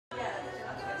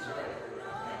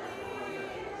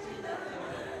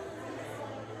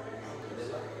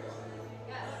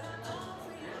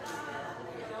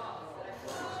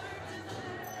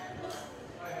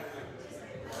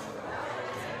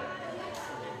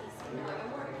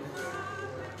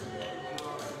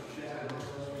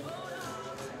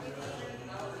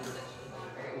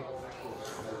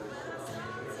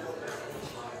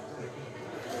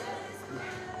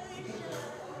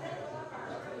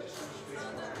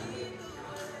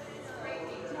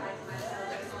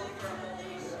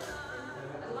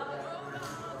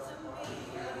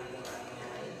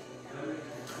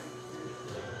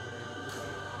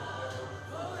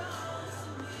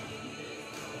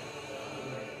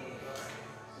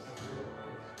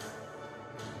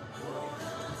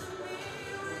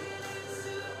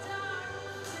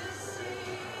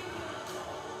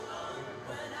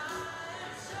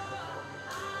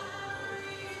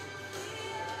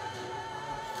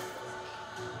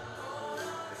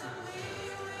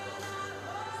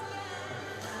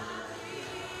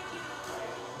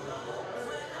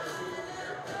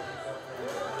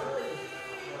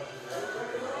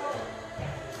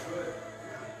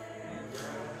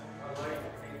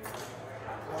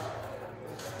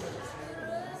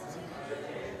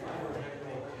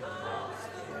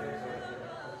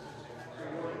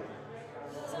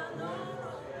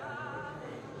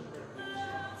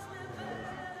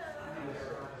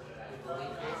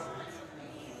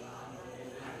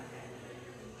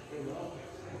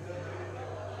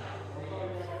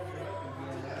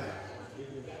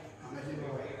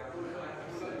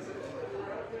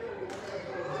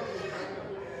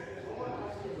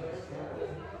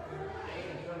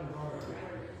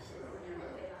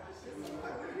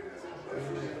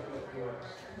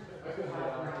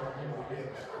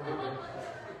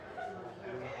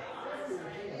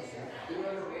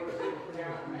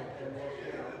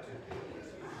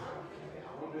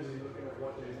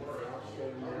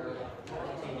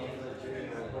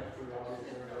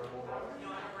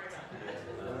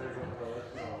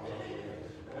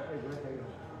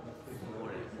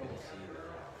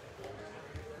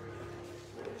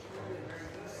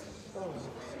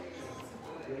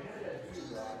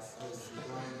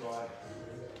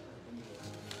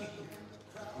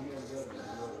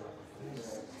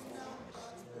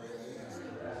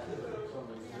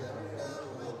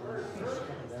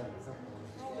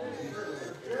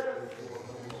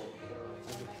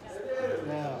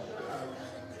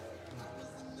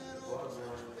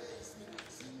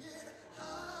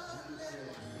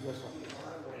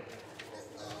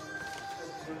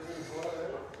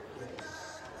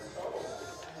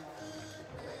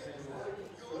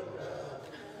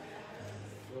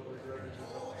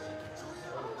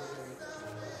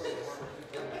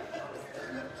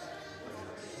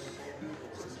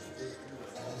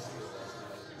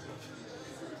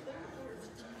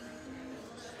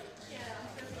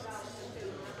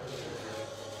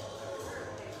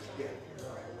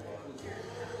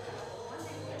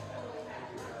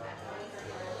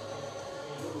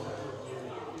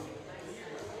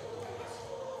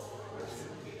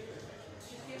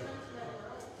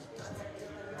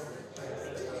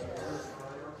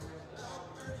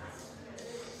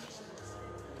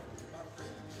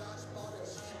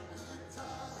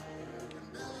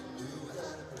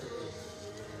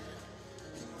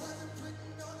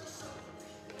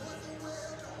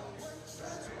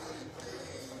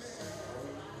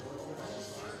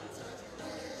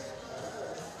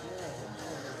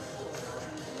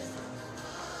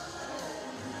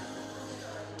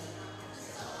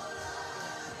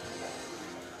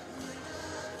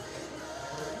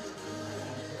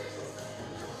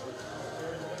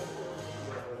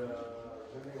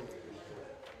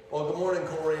Well, good morning,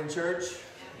 Colerain Church.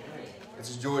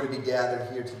 It's a joy to be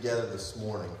gathered here together this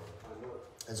morning.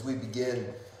 As we begin,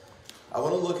 I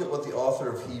want to look at what the author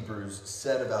of Hebrews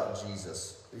said about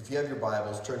Jesus. If you have your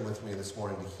Bibles, turn with me this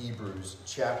morning to Hebrews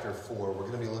chapter 4. We're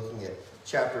going to be looking at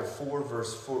chapter 4,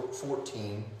 verse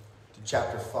 14 to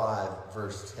chapter 5,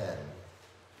 verse 10.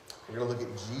 We're going to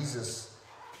look at Jesus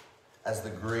as the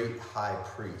great high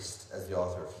priest, as the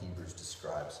author of Hebrews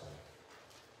describes him.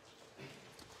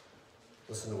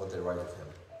 Listen to what they write of him.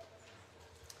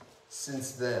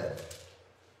 Since then,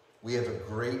 we have a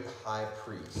great high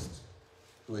priest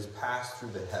who has passed through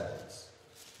the heavens,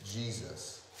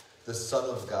 Jesus, the Son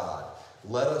of God.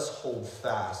 Let us hold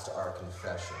fast our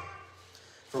confession.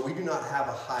 For we do not have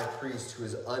a high priest who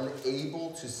is unable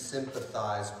to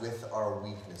sympathize with our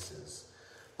weaknesses,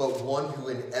 but one who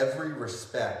in every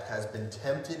respect has been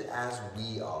tempted as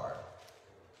we are,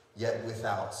 yet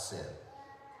without sin.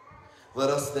 Let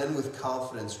us then with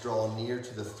confidence draw near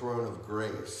to the throne of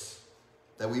grace,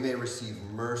 that we may receive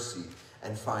mercy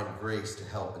and find grace to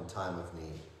help in time of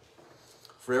need.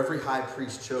 For every high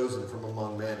priest chosen from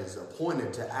among men is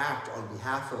appointed to act on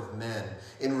behalf of men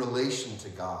in relation to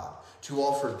God, to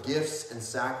offer gifts and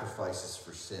sacrifices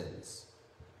for sins.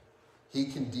 He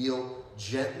can deal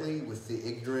gently with the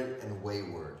ignorant and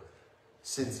wayward,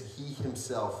 since he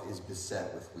himself is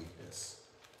beset with weakness.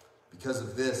 Because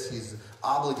of this, he's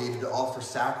obligated to offer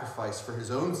sacrifice for his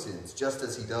own sins, just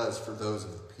as he does for those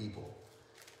of the people.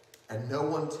 And no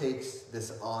one takes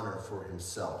this honor for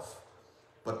himself,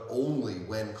 but only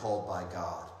when called by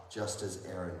God, just as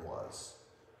Aaron was.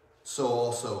 So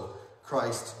also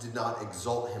Christ did not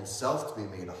exalt himself to be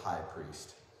made a high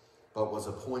priest, but was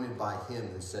appointed by him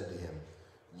who said to him,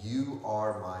 "You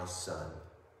are my son,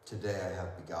 today I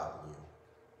have begotten you."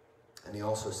 And he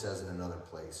also says in another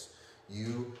place,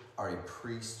 "You are a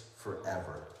priest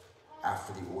forever,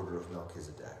 after the order of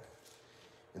Melchizedek."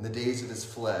 In the days of his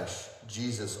flesh,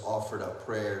 Jesus offered up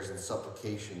prayers and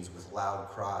supplications with loud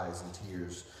cries and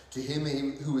tears to him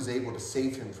who was able to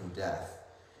save him from death.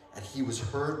 And he was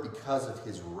heard because of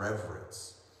his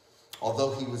reverence.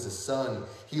 Although he was a son,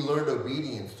 he learned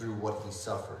obedience through what he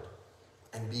suffered.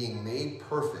 And being made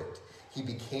perfect, he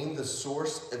became the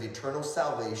source of eternal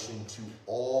salvation to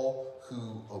all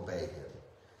who obey him,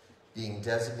 being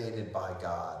designated by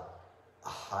God a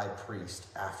high priest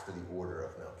after the order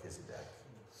of Melchizedek.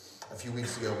 A few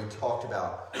weeks ago, we talked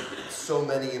about so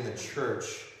many in the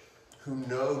church who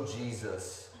know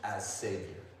Jesus as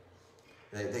Savior.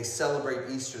 They celebrate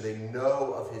Easter. They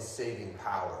know of his saving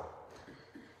power,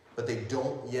 but they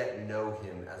don't yet know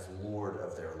him as Lord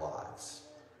of their lives.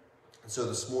 And so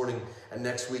this morning and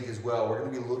next week as well, we're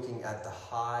going to be looking at the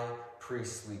high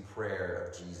priestly prayer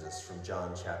of Jesus from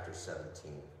John chapter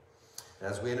 17.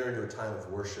 And as we enter into a time of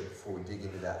worship, before we dig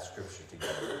into that scripture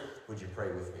together, would you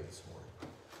pray with me this morning?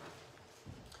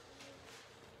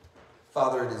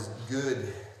 Father, it is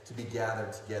good to be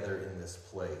gathered together in this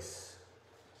place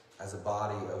as a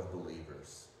body of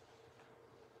believers.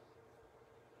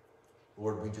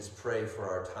 Lord, we just pray for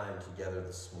our time together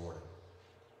this morning,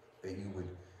 that you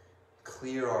would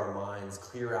clear our minds,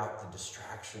 clear out the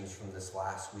distractions from this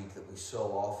last week that we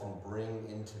so often bring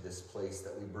into this place,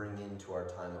 that we bring into our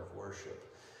time of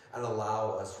worship, and allow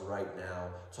us right now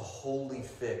to wholly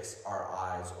fix our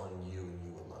eyes on you and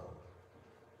you alone.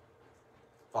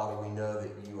 Father, we know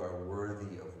that you are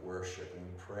worthy of worship, and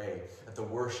we pray that the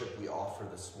worship we offer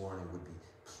this morning would be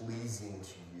pleasing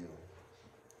to you,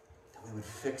 that we would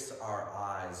fix our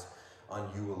eyes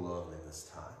on you alone in this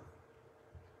time.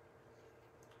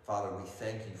 Father, we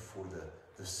thank you for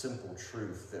the simple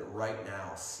truth that right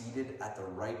now, seated at the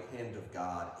right hand of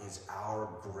God, is our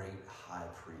great high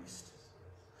priest,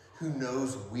 who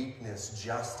knows weakness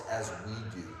just as we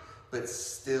do, but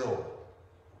still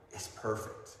is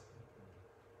perfect.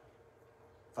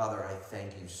 Father, I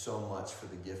thank you so much for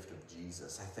the gift of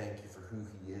Jesus. I thank you for who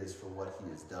he is, for what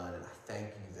he has done, and I thank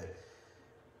you that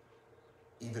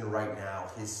even right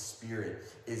now, his Spirit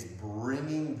is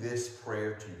bringing this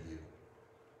prayer to you.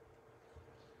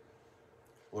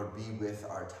 Lord, be with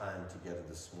our time together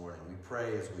this morning. We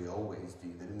pray, as we always do,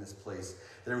 that in this place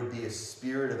there would be a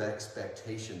spirit of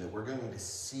expectation, that we're going to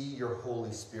see your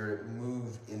Holy Spirit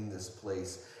move in this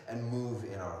place and move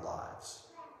in our lives.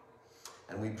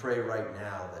 And we pray right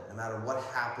now that no matter what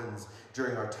happens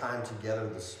during our time together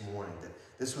this morning, that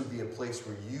this would be a place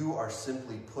where you are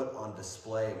simply put on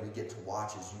display, and we get to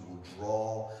watch as you will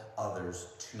draw others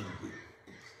to you.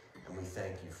 And we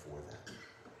thank you for that.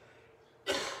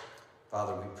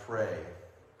 Father, we pray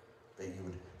that you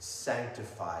would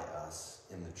sanctify us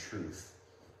in the truth.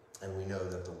 And we know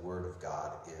that the Word of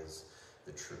God is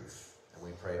the truth. And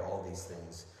we pray all these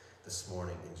things this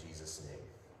morning in Jesus'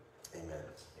 name. Amen.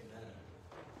 Amen.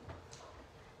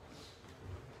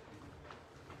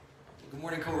 Good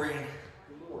morning, Colerain.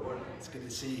 Good morning. It's good to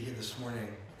see you here this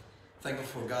morning.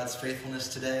 Thankful for God's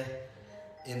faithfulness today.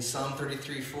 In Psalm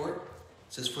 33:4, it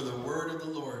says, "For the word of the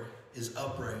Lord is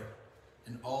upright,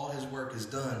 and all his work is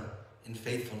done in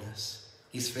faithfulness."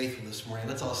 He's faithful this morning.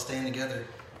 Let's all stand together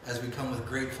as we come with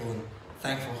grateful and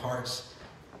thankful hearts,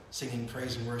 singing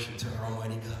praise and worship to our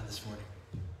Almighty God this morning.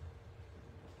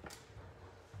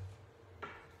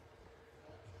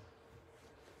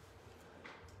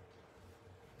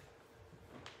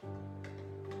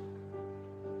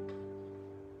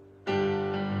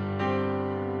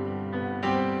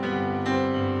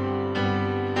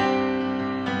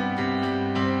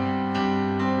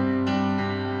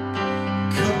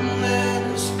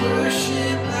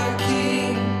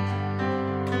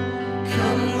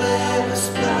 Come, let us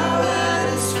bow at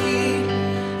his feet.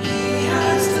 He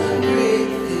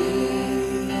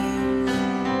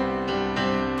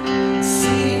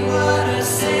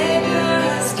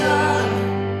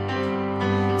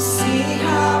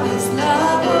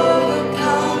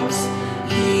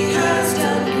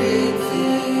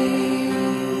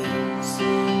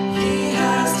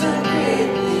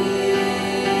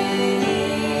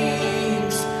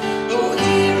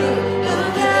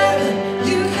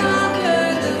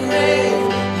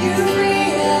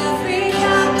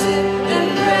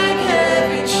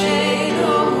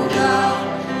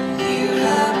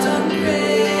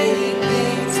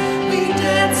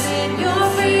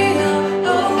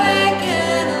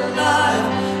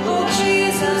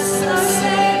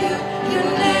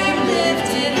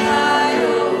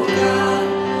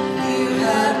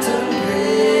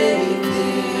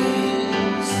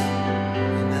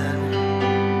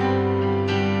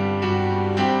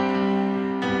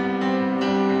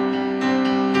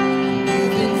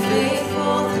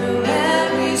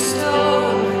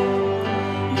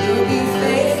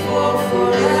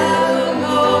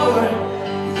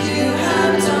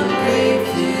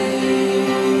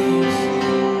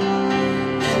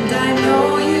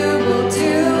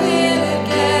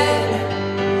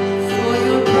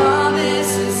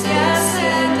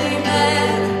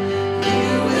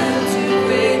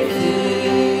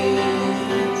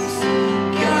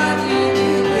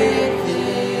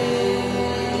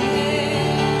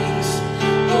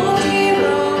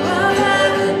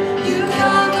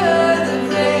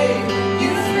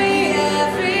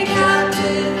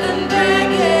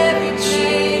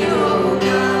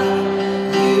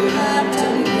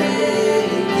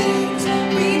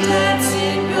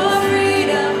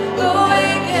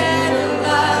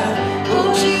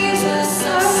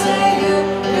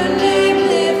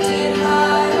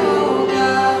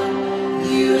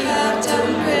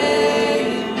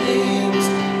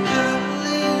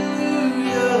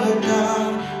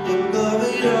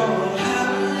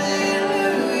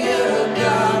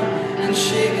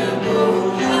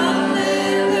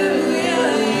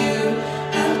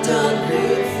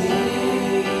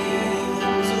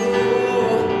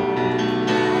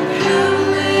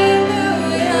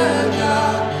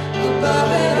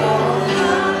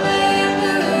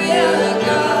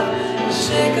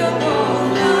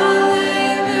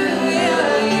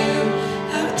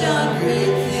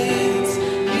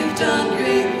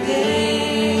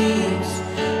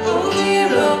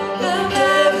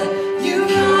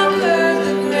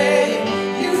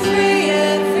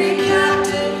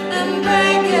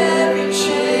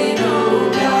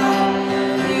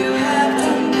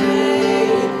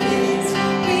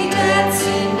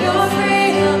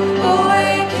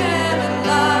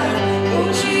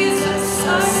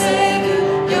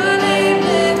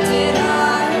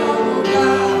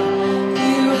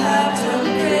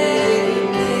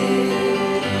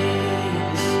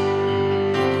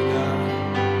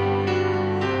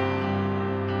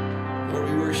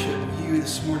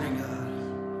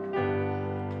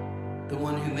the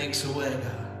one who makes a way,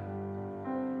 God.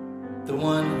 The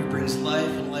one who brings life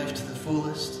and life to the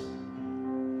fullest.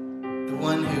 The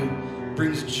one who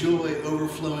brings joy,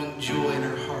 overflowing joy in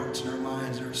our hearts and our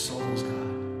minds and our souls, God.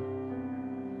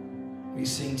 We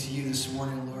sing to you this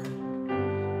morning, Lord.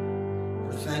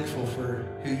 We're thankful for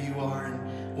who you are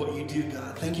and what you do,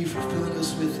 God. Thank you for filling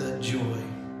us with a joy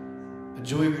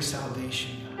of your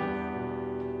salvation, God.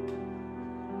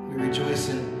 We rejoice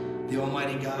in the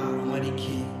Almighty God, Almighty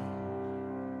King.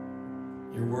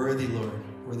 You're worthy, Lord,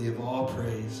 worthy of all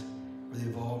praise, worthy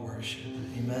of all worship.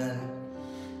 Amen.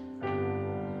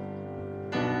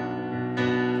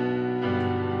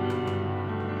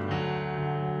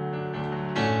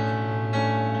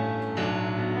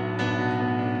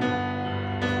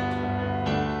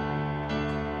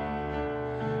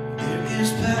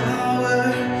 There's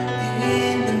power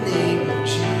in the name of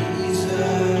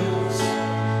Jesus.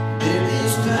 There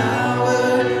is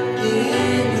power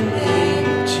in the name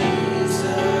of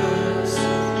Jesus.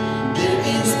 There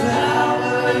is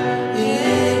power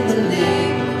in the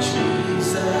name of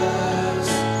Jesus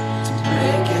to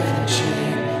break every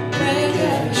chain, break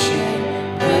every chain,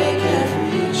 break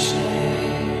every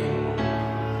chain.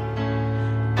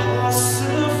 All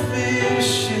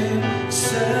sufficient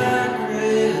sacrifice,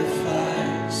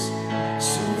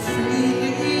 so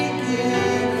freely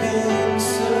given,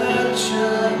 such a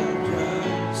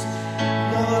price.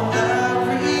 Lord, our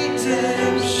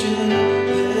redemption,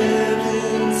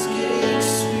 heaven's gates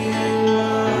swing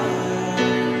wide.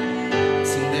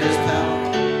 Sing, there's power.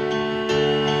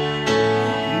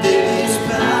 There is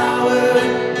power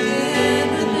in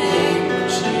the name of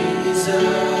Jesus.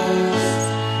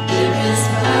 There is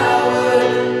power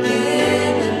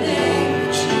in the name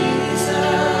of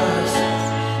Jesus.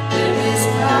 There is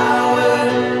power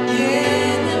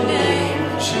in the name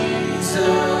of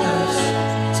Jesus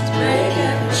to break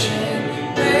every chain,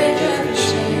 break every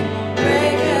chain,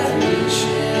 break every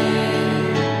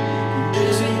chain.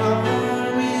 There's an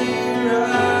army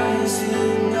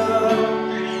rising up.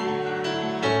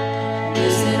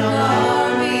 There's an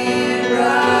army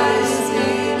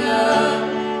rising up.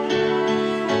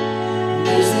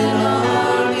 There's an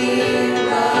army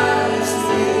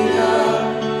rising up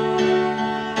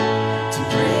to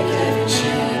break every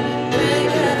chain,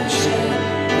 break every chain,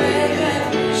 break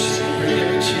every chain, break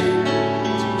every chain,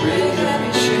 to break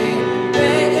every chain,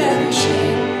 break every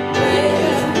chain, break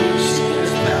every chain.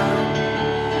 There's power.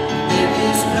 There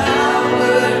is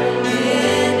power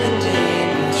in the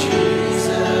name of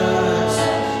Jesus.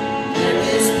 There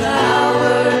is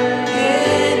power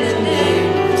in the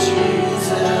name of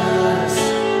Jesus.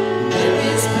 There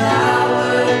is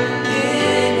power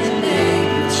in the name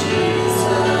of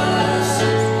Jesus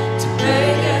to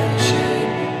break every chain,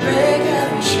 break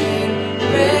every chain,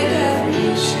 break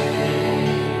every chain,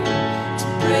 to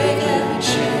break every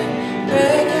chain,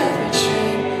 break every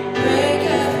chain, break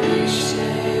every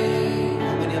chain.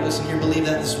 How many of us in here believe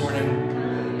that this morning?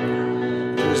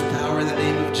 There is power in the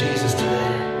name of Jesus today.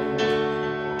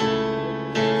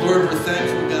 Lord, we're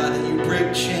thankful, God, that you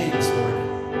break chains, Lord.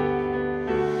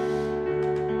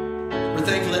 We're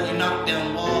thankful that you knock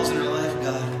down walls in our life,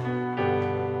 God,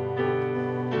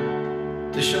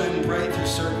 to shine bright through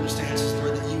circumstances,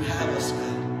 Lord, that you have us, God.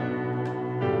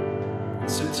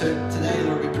 So today,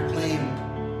 Lord, we proclaim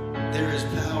there is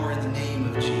power in the name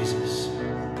of Jesus.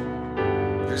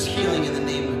 There's healing in the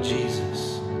name of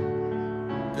Jesus.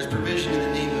 There's provision in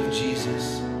the name of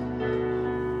Jesus.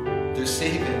 There's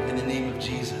saving in the name of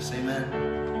Jesus. Amen.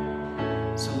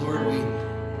 So, Lord,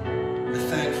 we're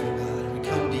thankful, God. We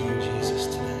come to you, Jesus,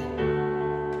 today.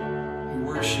 We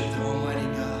worship the Almighty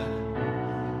God,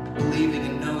 believing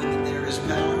and knowing that there is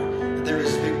power, that there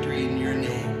is victory in your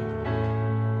name.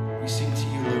 We sing to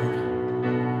you,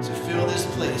 Lord. So fill this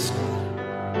place, God.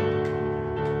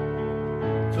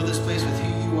 Fill this place with who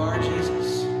you are,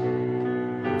 Jesus.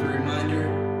 The reminder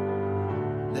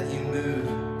that you move,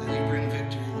 that you bring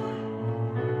victory, Lord.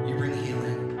 You bring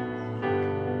healing.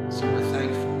 So we're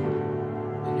thankful.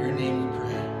 In your name we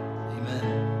pray.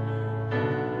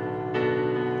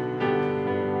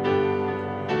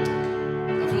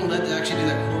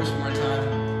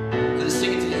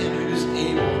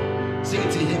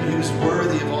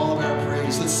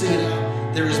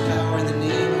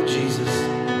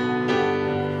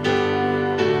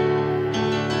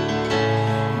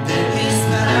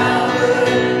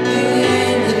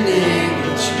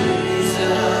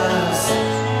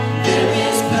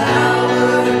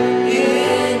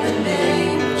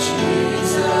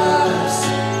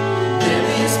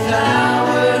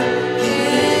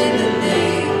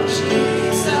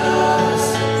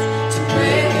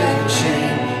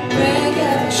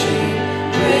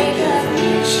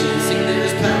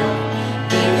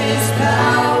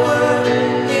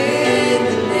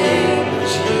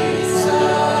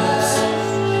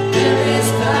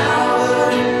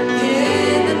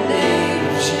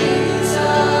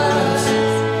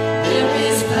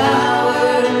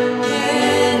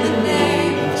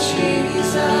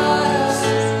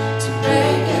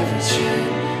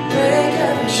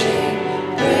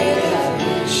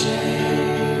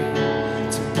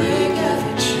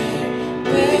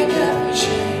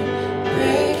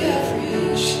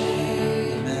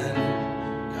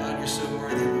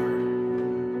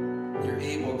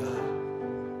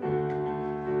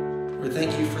 Lord,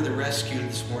 thank you for the rescue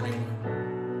this morning,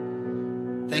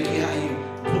 Lord. Thank you how you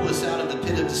pulled us out of the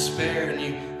pit of despair and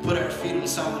you put our feet on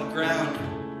solid ground.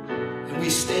 And we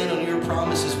stand on your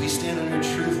promises. We stand on your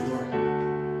truth, Lord.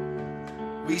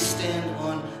 We stand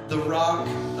on the rock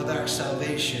of our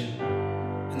salvation.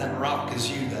 And that rock is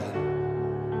you, God.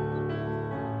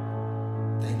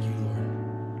 Thank you, Lord.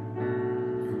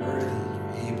 You're worthy.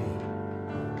 You're able.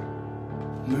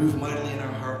 Move mightily in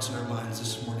our hearts and our minds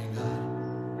this morning, God.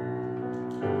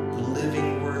 The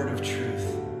living word of truth.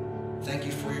 Thank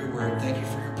you for your word. Thank you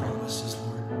for your promises,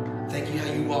 Lord. Thank you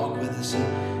how you walk with us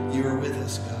and you are with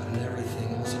us, God, in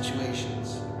everything, all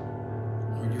situations.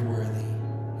 Lord, you're worthy.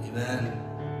 Amen.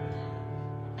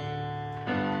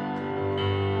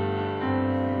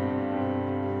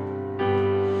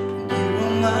 You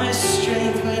are my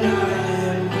strength when I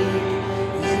am weak.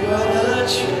 You are the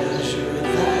treasure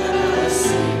that I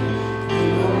seek.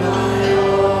 You are my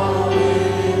all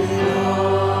in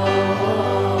all.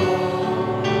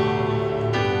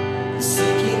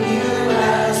 Seeking you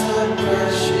as a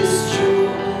precious jewel,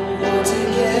 Lord, to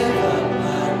give up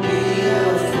might be a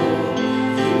fool.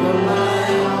 You are my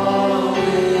all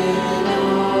in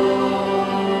all.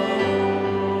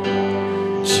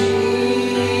 Jesus,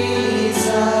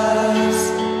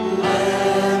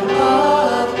 Lamb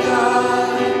of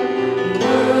God,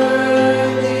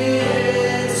 worthy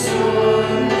is your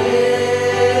name.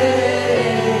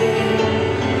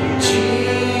 Jesus,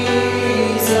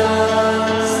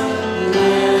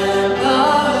 Lamb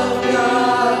of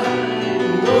God,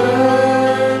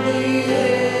 worthy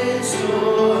is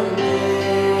your name.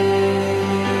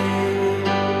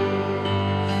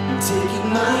 Taking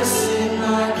my sin,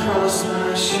 my cross,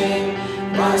 my shame,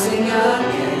 rising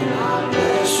again, I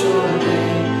bless your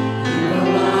name. You are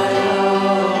my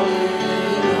all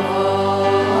in all.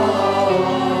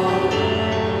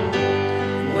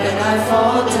 When I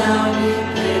fall down, you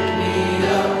pick me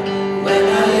up. When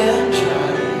I am dry,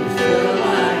 you fill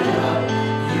my cup.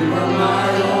 You are my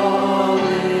all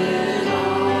in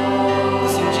all.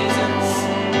 Sing Jesus.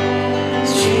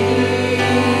 Jesus,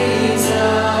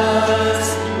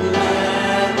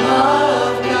 Lamb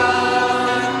of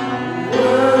God,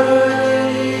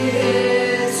 worthy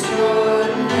is your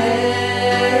name.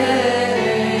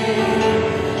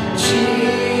 Jesus,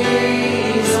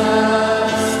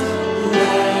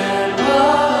 Lamb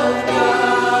of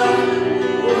God,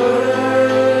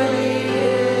 worthy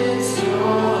is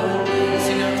your name.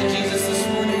 Sing out to Jesus this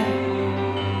morning.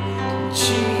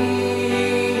 Jesus,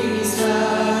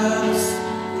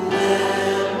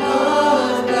 Lamb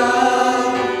of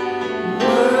God,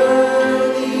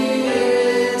 worthy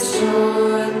is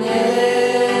your name.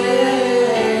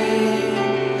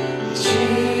 Jesus,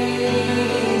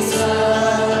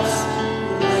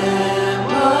 Lamb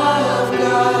of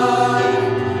God,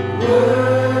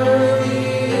 worthy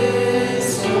is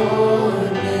your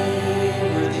name.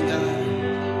 Worthy God,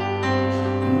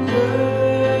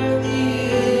 worthy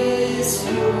is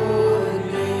your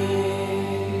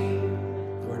name.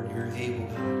 Lord, you're able,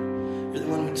 God. You're the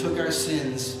one who took our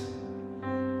sins,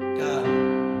 God.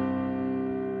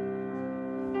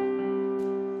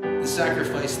 The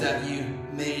sacrifice that you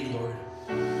made, Lord,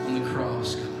 on the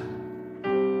cross, God.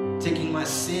 Taking my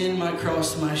sin, my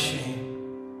cross, my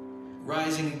shame,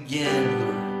 rising again,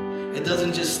 Lord. It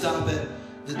doesn't just stop at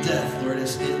the death, Lord.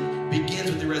 It begins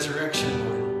with the resurrection,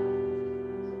 Lord.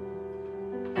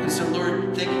 And so,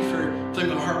 Lord, thank you for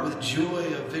filling my heart with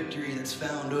joy of victory that's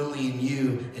found only in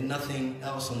you and nothing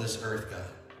else on this earth, God.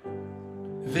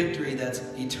 Victory that's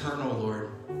eternal,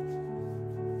 Lord.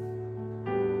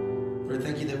 Lord,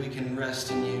 thank you that we can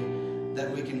rest in you, that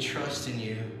we can trust in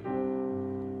you.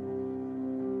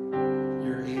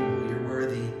 You're able, you're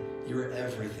worthy, you're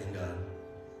everything, God.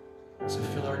 So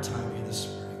fill our time here this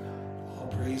morning, God. All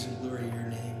praise and glory to your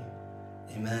name.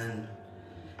 Amen.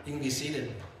 You can be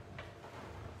seated.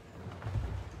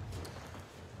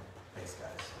 Thanks,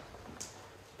 guys.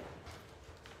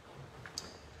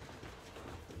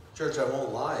 Church, I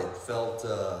won't lie, it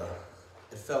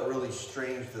felt really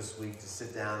strange this week to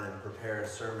sit down and prepare a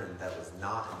sermon that was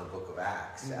not in the book of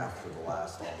Acts after the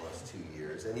last almost 2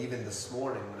 years. And even this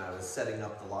morning when I was setting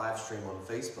up the live stream on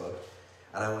Facebook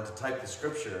and I went to type the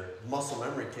scripture, muscle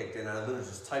memory kicked in and I literally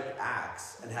just typed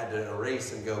Acts and had to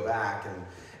erase and go back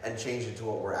and change it to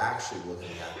what we're actually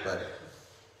looking at. But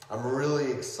I'm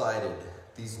really excited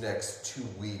these next 2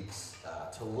 weeks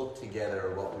to look together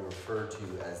at what we refer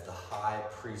to as the high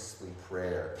priestly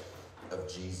prayer of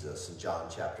Jesus in John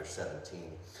chapter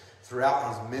 17. Throughout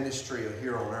his ministry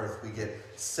here on earth, we get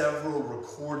several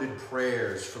recorded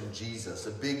prayers from Jesus.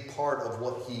 A big part of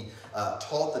what he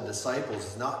taught the disciples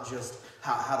is not just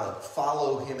how to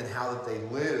follow him and how that they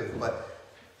live, but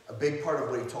a big part of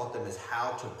what he taught them is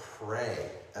how to pray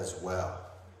as well.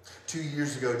 2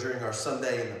 years ago during our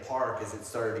Sunday in the park, as it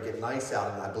started to get nice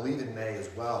out, and I believe in May as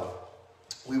well,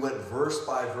 we went verse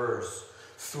by verse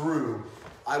through,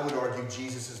 I would argue,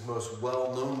 Jesus' most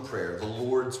well-known prayer, the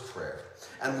Lord's Prayer.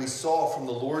 And we saw from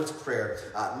the Lord's Prayer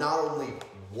not only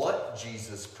what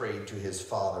Jesus prayed to his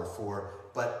Father for,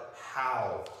 but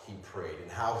how he prayed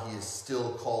and how he is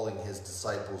still calling his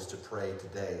disciples to pray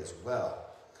today as well.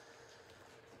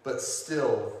 But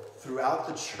still, throughout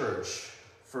the church,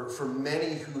 for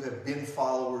many who have been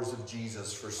followers of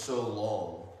Jesus for so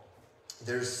long,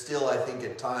 there's still, I think,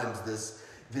 at times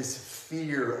this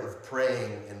fear of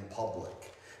praying in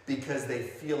public because they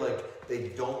feel like they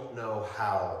don't know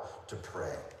how to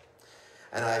pray.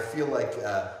 And I feel like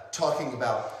talking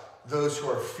about those who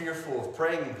are fearful of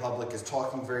praying in public is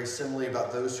talking very similarly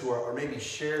about those who are maybe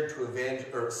scared to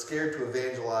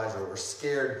evangelize or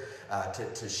scared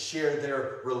to share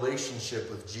their relationship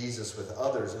with Jesus with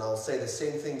others. And I'll say the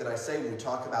same thing that I say when we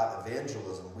talk about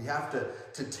evangelism. We have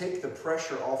to take the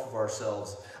pressure off of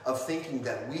ourselves of thinking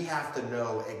that we have to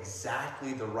know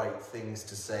exactly the right things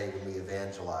to say when we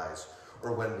evangelize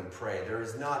or when we pray. There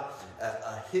is not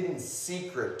a hidden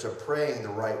secret to praying the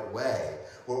right way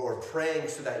or praying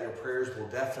so that your prayers will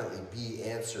definitely be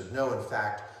answered. No, in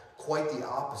fact, quite the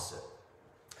opposite.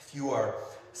 If you are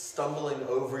stumbling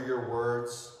over your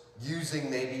words, using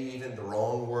maybe even the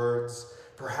wrong words,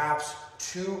 perhaps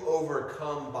too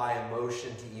overcome by emotion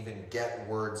to even get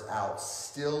words out,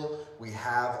 still we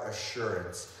have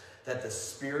assurance that the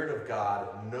Spirit of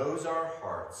God knows our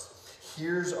hearts,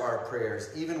 hears our prayers,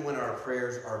 even when our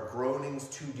prayers are groanings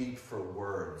too deep for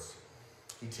words.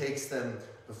 He takes them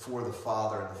before the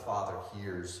Father, and the Father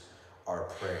hears our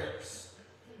prayers.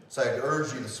 So I'd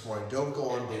urge you this morning, don't go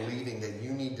on believing that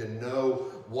you need to know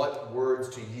what words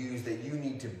to use, that you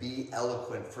need to be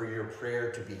eloquent for your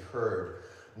prayer to be heard.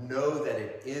 Know that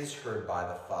it is heard by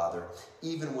the Father,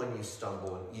 even when you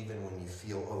stumble and even when you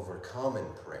feel overcome in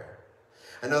prayer.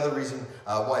 Another reason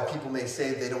why people may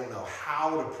say they don't know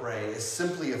how to pray is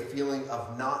simply a feeling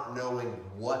of not knowing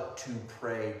what to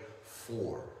pray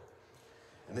for.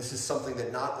 And this is something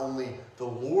that not only the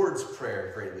Lord's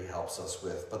Prayer greatly helps us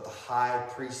with, but the high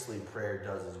priestly prayer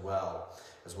does as well,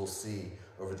 as we'll see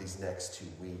over these next 2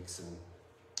 weeks. And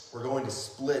we're going to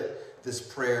split this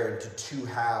prayer into two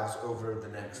halves over the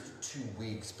next 2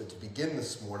 weeks. But to begin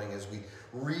this morning, as we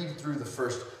read through the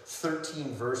first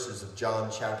 13 verses of John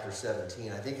chapter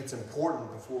 17, I think it's important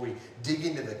before we dig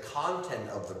into the content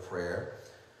of the prayer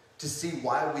to see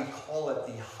why we call it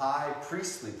the high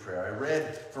priestly prayer. I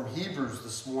read from Hebrews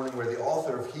this morning where the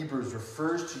author of Hebrews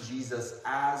refers to Jesus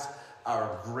as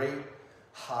our great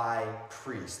high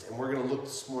priest. And we're going to look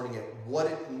this morning at what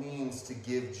it means to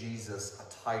give Jesus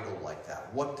a title like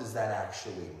that. What does that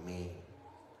actually mean?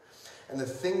 And the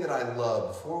thing that I love,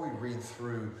 before we read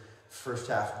through the first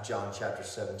half of John chapter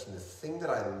 17, the thing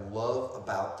that I love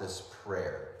about this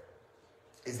prayer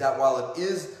is that while it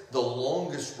is the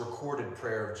longest recorded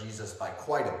prayer of Jesus by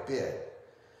quite a bit,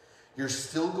 you're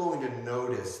still going to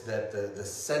notice that the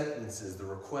sentences, the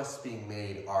requests being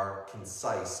made are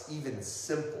concise, even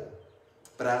simple.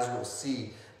 But as we'll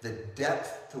see, the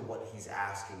depth to what he's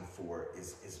asking for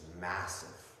is massive.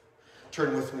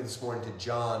 Turn with me this morning to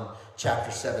John chapter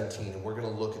 17, and we're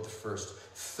going to look at the first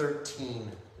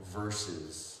 13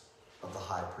 verses of the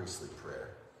high priestly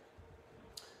prayer.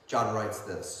 John writes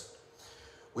this: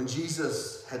 "When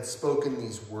Jesus had spoken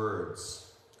these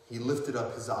words, he lifted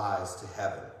up his eyes to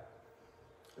heaven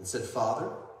and said,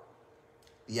 'Father,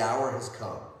 the hour has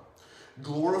come.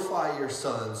 Glorify your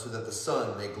Son so that the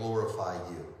Son may glorify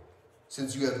you,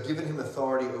 since you have given him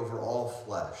authority over all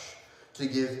flesh to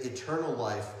give eternal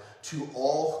life to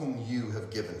all whom you have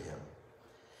given him.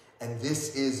 And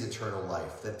this is eternal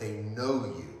life, that they know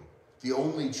you, the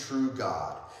only true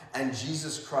God, and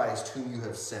Jesus Christ whom you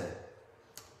have sent.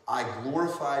 I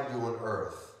glorified you on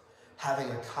earth, having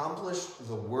accomplished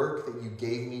the work that you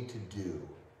gave me to do.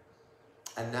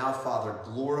 And now, Father,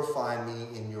 glorify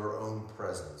me in your own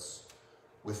presence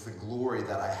with the glory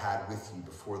that I had with you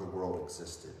before the world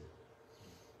existed.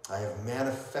 I have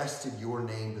manifested your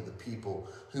name to the people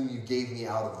whom you gave me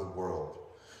out of the world.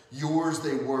 Yours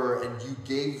they were, and you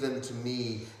gave them to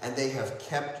me, and they have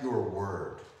kept your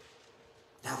word.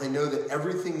 Now they know that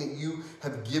everything that you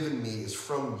have given me is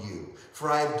from you, for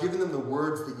I have given them the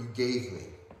words that you gave me,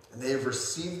 and they have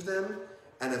received them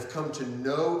and have come to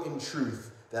know in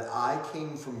truth that I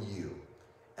came from you,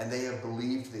 and they have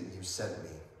believed that you sent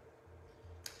me.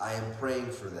 I am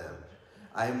praying for them.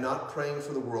 I am not praying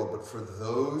for the world, but for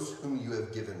those whom you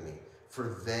have given me,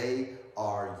 for they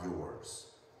are yours.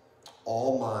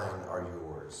 All mine are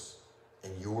yours,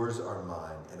 and yours are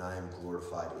mine, and I am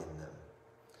glorified in them.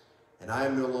 And I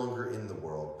am no longer in the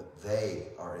world, but they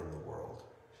are in the world.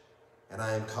 And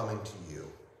I am coming to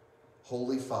you.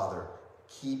 Holy Father,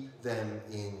 keep them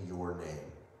in your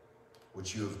name,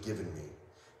 which you have given me,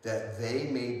 that they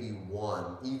may be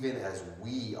one, even as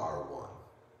we are one.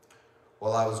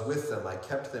 While I was with them, I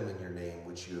kept them in your name,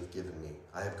 which you have given me.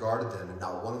 I have guarded them, and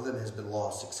not one of them has been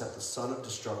lost, except the son of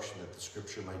destruction, that the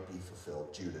scripture might be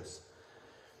fulfilled, Judas.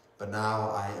 But now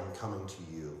I am coming to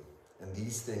you, and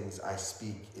these things I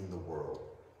speak in the world,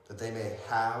 that they may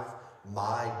have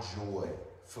my joy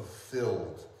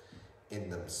fulfilled in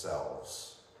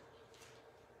themselves.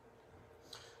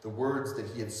 The words that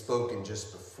he had spoken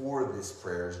just before this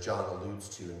prayer, as John alludes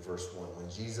to in verse 1, when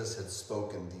Jesus had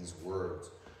spoken these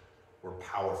words, were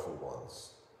powerful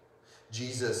ones.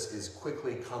 Jesus is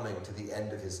quickly coming to the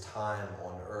end of his time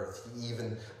on earth. He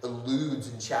even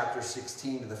alludes in chapter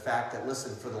 16 to the fact that,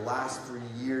 listen, for the last 3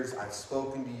 years, I've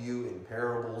spoken to you in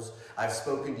parables. I've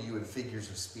spoken to you in figures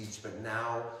of speech, but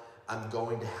now I'm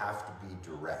going to have to be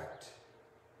direct.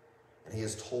 And he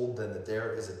has told them that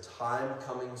there is a time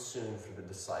coming soon for the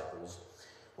disciples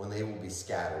when they will be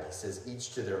scattered. He says,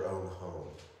 each to their own home,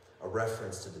 a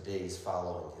reference to the days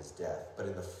following his death. But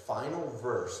in the final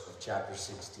verse of chapter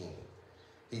 16,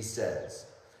 he says,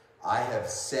 I have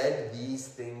said these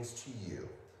things to you.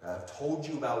 I've told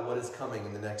you about what is coming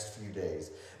in the next few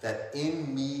days, that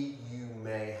in me you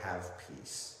may have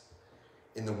peace.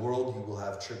 In the world you will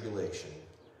have tribulation,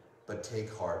 but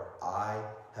take heart, I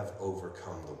have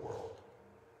overcome the world.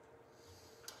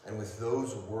 And with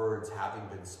those words having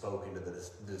been spoken to the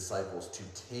disciples to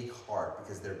take heart,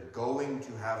 because they're going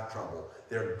to have trouble,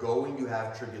 they're going to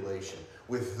have tribulation,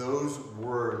 with those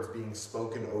words being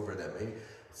spoken over them,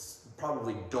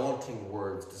 probably daunting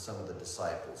words to some of the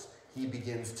disciples, he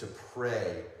begins to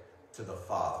pray to the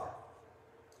Father.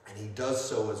 And he does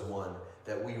so as one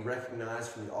that we recognize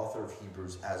from the author of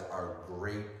Hebrews as our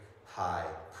great high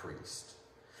priest.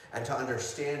 And to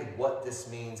understand what this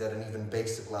means at an even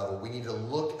basic level, we need to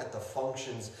look at the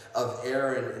functions of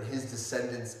Aaron and his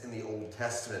descendants in the Old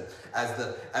Testament as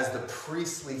the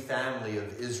priestly family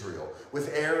of Israel.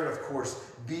 With Aaron, of course,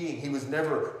 he was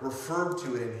never referred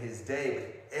to it in his day,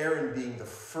 but Aaron being the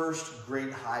first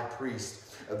great high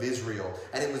priest of Israel.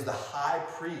 And it was the high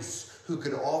priest who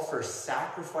could offer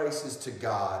sacrifices to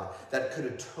God that could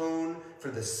atone for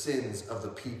the sins of the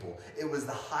people. It was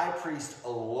the high priest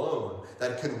alone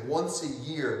that could once a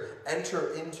year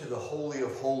enter into the Holy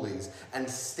of Holies and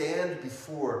stand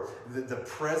before the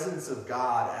presence of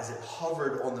God as it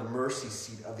hovered on the mercy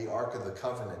seat of the Ark of the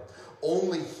Covenant.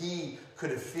 Only he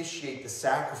could officiate the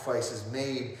sacrifices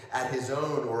made at his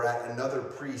own or at another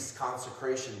priest's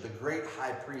consecration. The great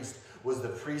high priest was the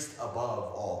priest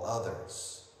above all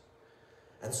others.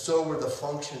 And so were the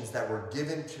functions that were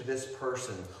given to this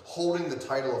person, holding the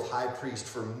title of high priest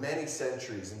for many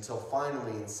centuries until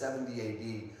finally in 70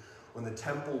 AD, when the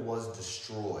temple was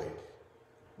destroyed.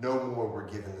 No more were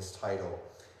given this title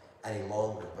any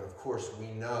longer. But of course, we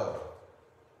know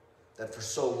that for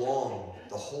so long,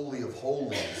 the Holy of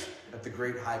Holies that that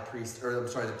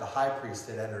the high priest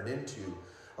had entered into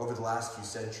over the last few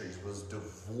centuries was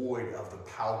devoid of the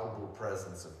palpable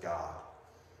presence of God.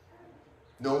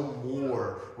 No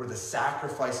more were the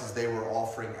sacrifices they were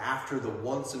offering after the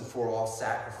once and for all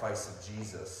sacrifice of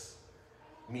Jesus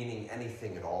meaning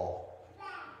anything at all.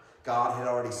 God had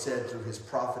already said through his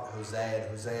prophet Hosea, in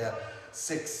Hosea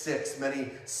 6:6,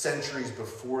 many centuries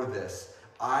before this,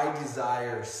 I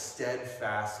desire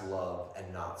steadfast love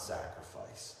and not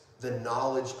sacrifice, the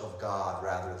knowledge of God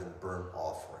rather than burnt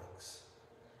offerings.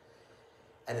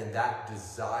 And in that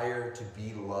desire to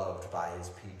be loved by his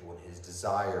people and his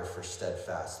desire for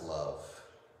steadfast love,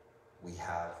 we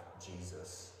have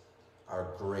Jesus,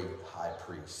 our great high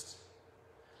priest.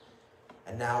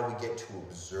 And now we get to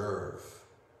observe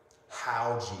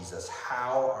how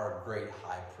our great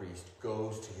high priest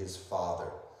goes to his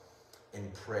Father in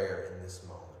prayer in this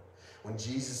moment. When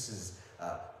Jesus'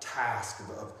 task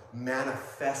of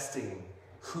manifesting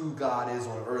who God is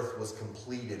on earth was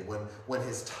completed, when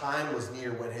his time was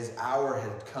near, when his hour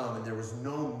had come, and there was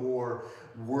no more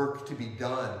work to be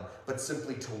done, but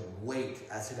simply to wait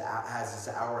as his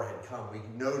hour had come, we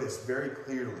notice very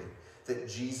clearly that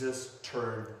Jesus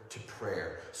turned to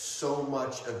prayer. So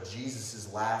much of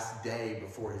Jesus' last day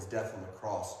before his death on the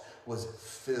cross was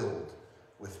filled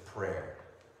with prayer.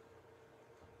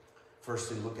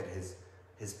 Firstly, look at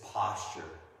his posture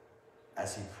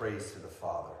as he prays to the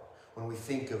Father. When we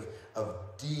think of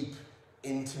deep,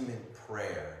 intimate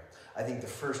prayer, I think the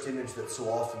first image that so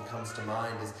often comes to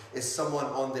mind is someone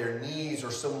on their knees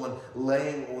or someone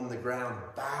laying on the ground,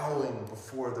 bowing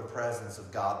before the presence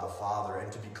of God the Father.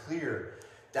 And to be clear,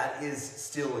 that is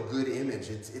still a good image.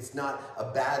 It's not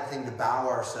a bad thing to bow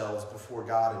ourselves before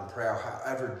God in prayer.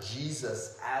 However,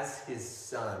 Jesus, as his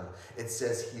son, it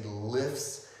says he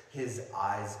lifts his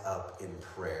eyes up in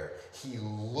prayer. He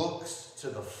looks to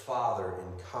the Father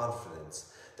in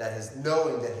confidence,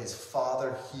 knowing that his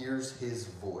Father hears his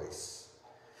voice.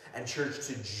 And church,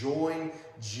 to join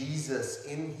Jesus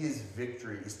in his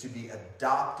victory is to be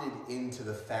adopted into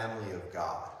the family of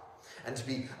God. And to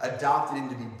be adopted and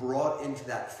to be brought into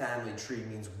that family tree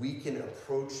means we can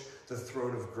approach the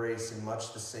throne of grace in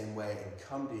much the same way and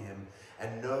come to him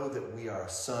and know that we are a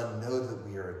son, know that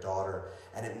we are a daughter.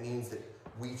 And it means that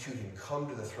we too can come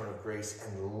to the throne of grace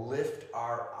and lift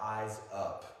our eyes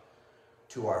up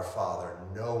to our Father,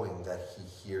 knowing that he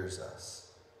hears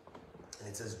us. And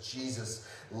it says Jesus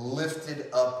lifted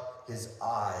up his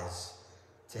eyes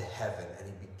to heaven, and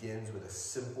he begins with a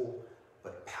simple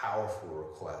but powerful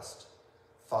request.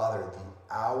 Father,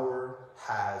 the hour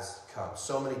has come.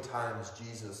 So many times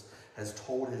Jesus has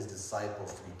told his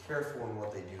disciples to be careful in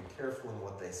what they do, careful in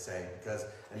what they say,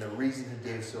 and the reason he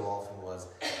gave so often was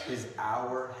his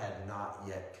hour had not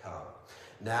yet come.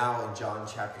 Now in John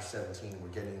chapter 17, we're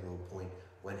getting to a point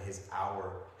when his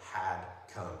hour had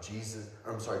come.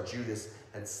 Judas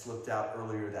had slipped out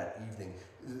earlier that evening.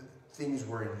 Things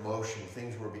were in motion.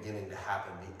 Things were beginning to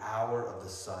happen. The hour of the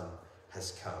Son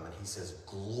has come. And he says,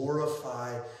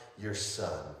 glorify your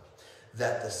Son,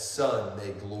 that the Son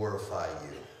may glorify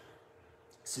you.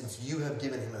 Since you have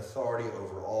given him authority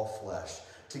over all flesh,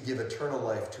 to give eternal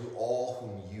life to all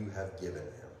whom you have given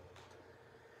him.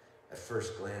 At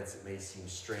first glance, it may seem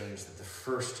strange that the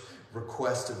first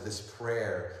request of this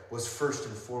prayer was first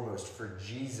and foremost for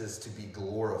Jesus to be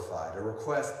glorified. A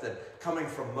request that, coming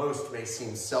from most, may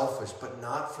seem selfish, but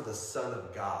not for the Son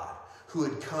of God, who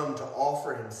had come to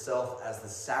offer himself as the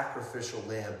sacrificial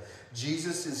lamb.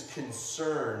 Jesus'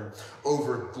 concern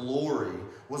over glory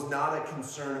was not a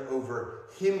concern over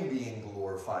him being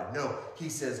glorified. No, he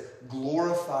says,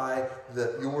 glorify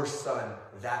your Son,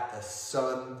 that the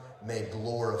Son may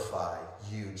glorify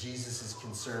you. Jesus'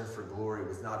 concern for glory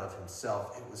was not of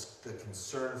himself. It was the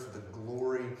concern for the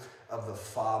glory of the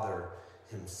Father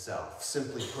himself.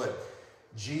 Simply put,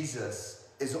 Jesus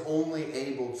is only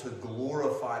able to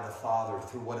glorify the Father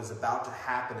through what is about to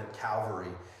happen at Calvary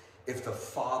if the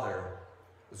Father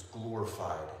was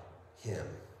glorified him.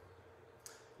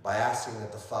 By asking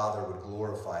that the Father would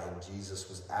glorify him, Jesus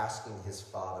was asking his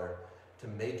Father to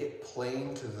make it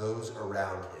plain to those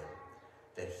around him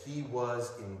that he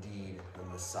was indeed the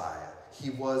Messiah.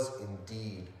 He was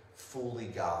indeed fully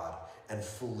God and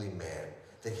fully man.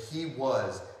 That he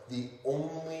was the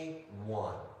only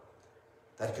one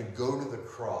that could go to the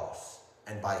cross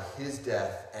and by his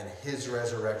death and his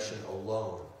resurrection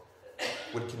alone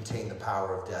would contain the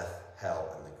power of death,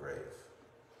 hell, and the grave.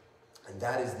 And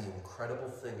that is the incredible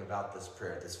thing about this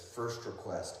prayer, this first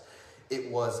request. It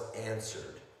was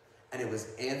answered. And it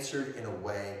was answered in a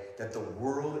way that the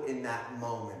world in that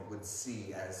moment would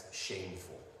see as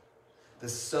shameful. The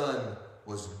Son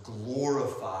was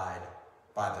glorified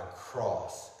by the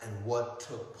cross and what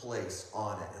took place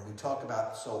on it. And we talk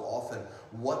about so often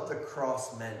what the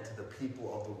cross meant to the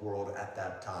people of the world at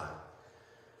that time.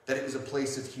 That it was a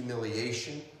place of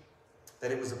humiliation,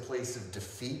 that it was a place of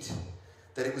defeat,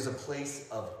 that it was a place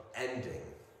of ending.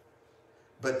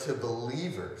 But to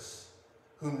believers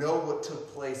who know what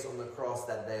took place on the cross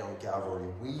that day on Calvary,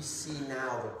 we see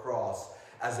now the cross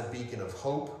as a beacon of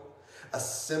hope, a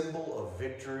symbol of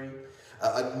victory,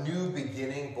 a new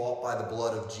beginning bought by the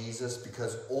blood of Jesus,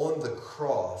 because on the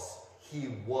cross, he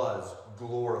was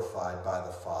glorified by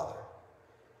the Father.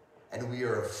 And we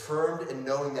are affirmed in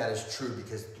knowing that is true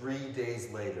because 3 days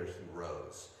later he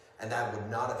rose. And that would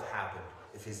not have happened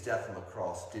if his death on the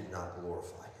cross did not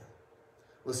glorify him.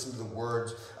 Listen to the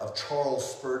words of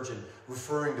Charles Spurgeon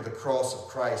referring to the cross of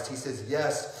Christ. He says,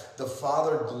 yes, the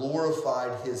Father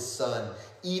glorified his Son,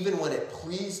 even when it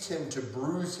pleased him to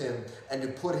bruise him and to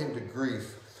put him to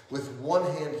grief. With one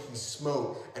hand he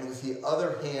smote, and with the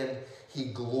other hand he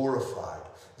glorified.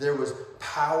 There was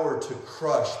power to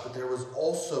crush, but there was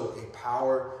also a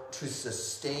power to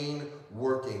sustain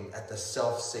working at the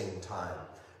self-same time.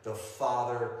 The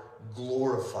Father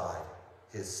glorified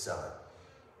his Son.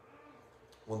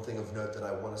 One thing of note that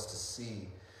I want us to see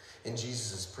in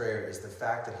Jesus' prayer is the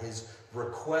fact that his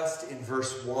request in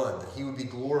verse 1, that he would be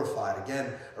glorified,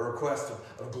 again, a request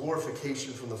of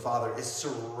glorification from the Father, is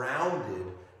surrounded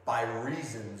by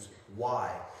reasons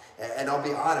why. And I'll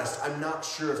be honest, I'm not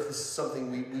sure if this is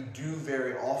something we do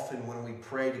very often when we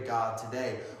pray to God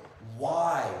today.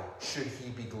 Why should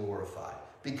he be glorified?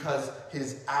 Because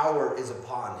his hour is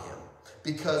upon him.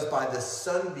 Because by the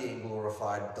Son being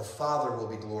glorified, the Father will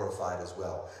be glorified as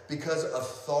well. Because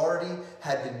authority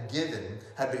had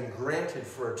been granted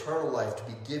for eternal life to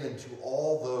be given to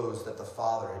all those that the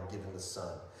Father had given the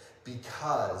Son.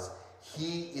 Because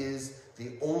he is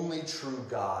the only true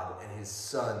God and his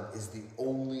Son is the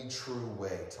only true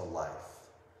way to life.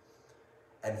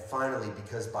 And finally,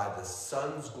 because by the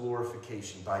Son's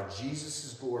glorification, by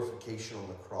Jesus' glorification on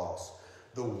the cross,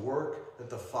 the work that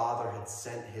the Father had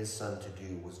sent his Son to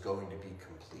do was going to be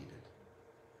completed.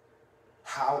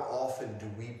 How often do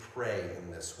we pray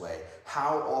in this way?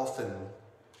 How often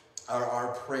are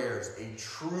our prayers a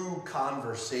true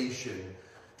conversation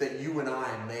that you and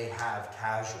I may have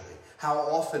casually? How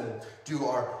often do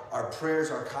our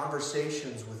prayers, our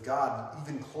conversations with God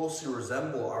even closely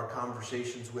resemble our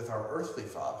conversations with our earthly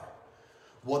Father?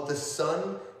 What the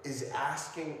Son is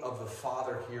asking of the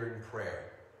Father here in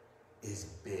prayer is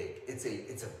big. It's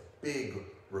a big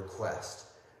request,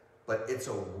 but it's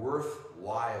a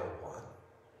worthwhile one.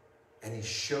 And he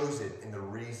shows it in the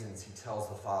reasons he tells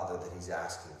the Father that he's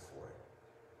asking for it.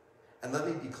 And let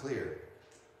me be clear.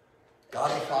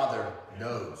 God the Father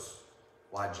knows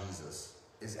why Jesus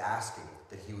is asking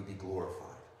that he would be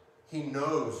glorified. He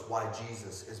knows why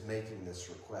Jesus is making this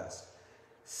request.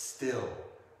 Still,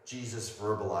 Jesus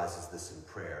verbalizes this in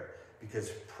prayer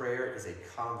because prayer is a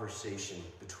conversation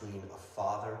between a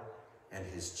father and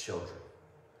his children.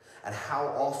 And how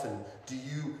often do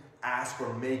you ask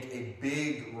or make a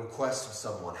big request of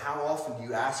someone? How often do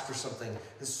you ask for something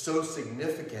that's so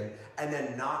significant and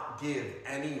then not give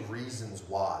any reasons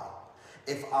why?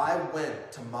 If I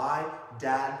went to my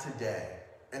dad today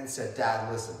and said,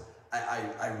 Dad, listen,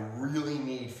 I really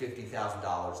need $50,000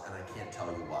 and I can't tell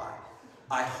you why,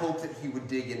 I hope that he would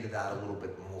dig into that a little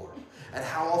bit more. And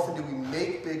how often do we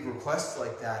make big requests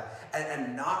like that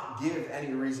and not give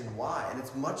any reason why? And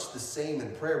it's much the same in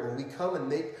prayer. When we come and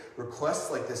make requests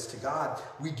like this to God,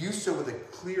 we do so with a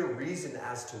clear reason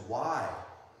as to why.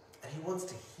 And he wants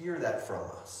to hear that from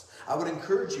us. I would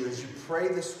encourage you as you pray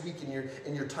this week in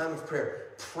your time of prayer,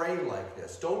 pray like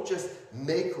this. Don't just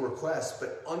make requests,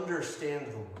 but understand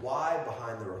the why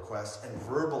behind the request and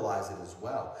verbalize it as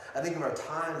well. I think of our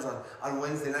times on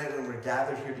Wednesday night when we're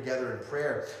gathered here together in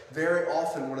prayer, very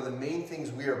often one of the main things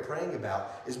we are praying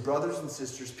about is brothers and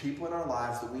sisters, people in our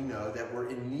lives that we know that we're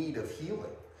in need of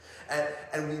healing.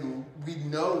 And we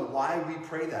know why we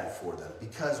pray that for them,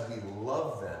 because we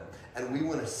love them and we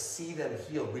want to see them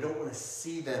healed. We don't want to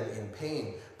see them in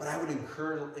pain. But I would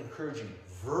encourage you,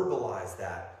 verbalize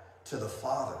that to the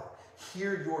Father.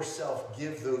 Hear yourself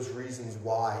give those reasons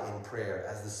why in prayer,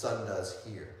 as the Son does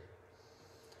here.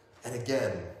 And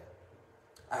again,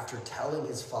 after telling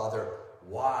his Father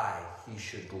why he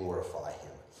should glorify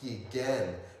him, he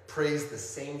again prays the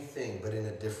same thing, but in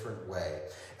a different way,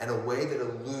 and a way that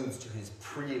alludes to his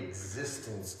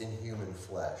pre-existence in human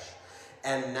flesh.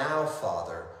 And now,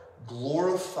 Father,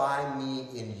 glorify me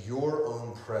in your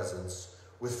own presence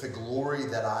with the glory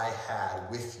that I had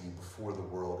with you before the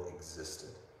world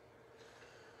existed.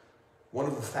 One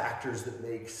of the factors that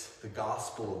makes the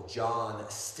Gospel of John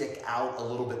stick out a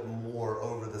little bit more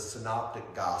over the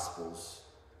synoptic Gospels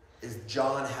is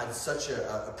John had such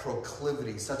a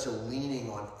proclivity, such a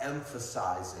leaning on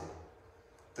emphasizing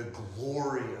the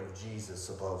glory of Jesus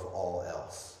above all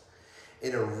else.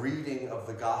 In a reading of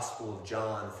the Gospel of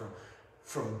John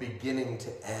from beginning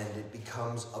to end, it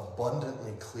becomes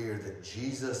abundantly clear that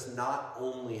Jesus not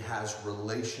only has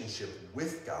relationship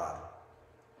with God,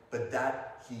 but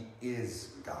that he is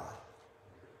God.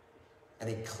 And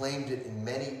he claimed it in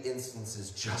many instances,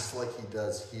 just like he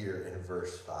does here in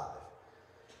verse 5.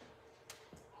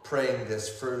 Praying this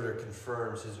further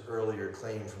confirms his earlier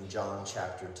claim from John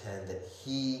chapter 10 that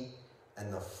he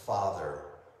and the Father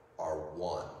are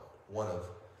one. One of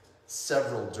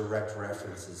several direct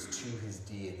references to his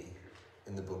deity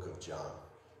in the book of John.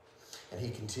 And he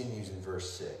continues in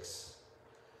verse 6.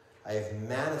 I have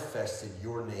manifested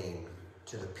your name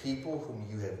to the people whom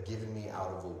you have given me out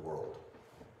of the world.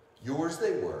 Yours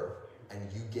they were, and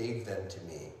you gave them to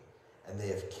me, and they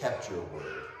have kept your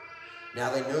word. Now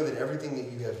they know that everything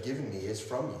that you have given me is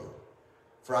from you.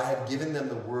 For I have given them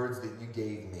the words that you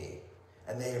gave me,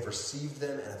 and they have received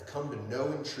them and have come to know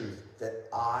in truth that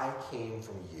I came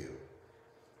from you,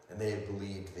 and they have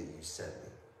believed that you sent me.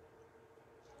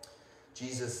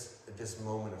 Jesus, at this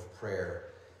moment of prayer,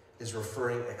 is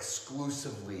referring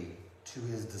exclusively to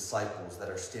his disciples that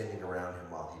are standing around him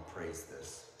while he prays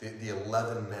this. The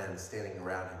 11 men standing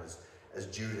around him as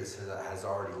Judas has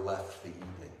already left the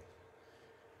evening.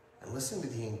 And listen to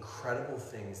the incredible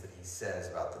things that he says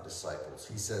about the disciples.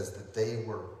 He says that they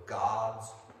were God's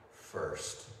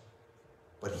first,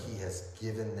 but he has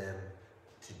given them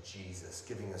to Jesus,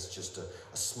 giving us just a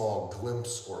small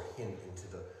glimpse or hint into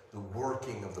the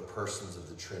working of the persons of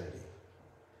the Trinity.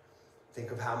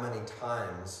 Think of how many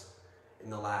times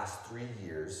in the last 3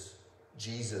 years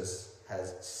Jesus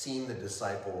has seen the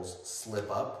disciples slip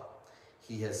up.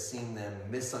 He has seen them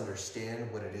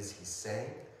misunderstand what it is he's saying.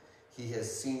 He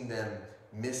has seen them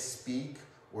misspeak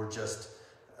or just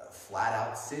flat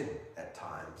out sin at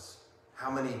times.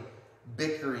 How many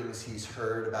bickerings he's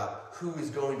heard about who is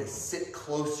going to sit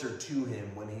closer to him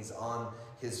when he's on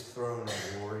his throne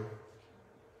of glory.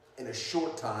 In a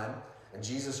short time, and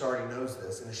Jesus already knows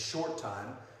this, in a short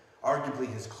time,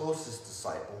 arguably his closest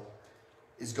disciple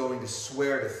is going to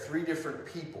swear to 3 different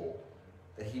people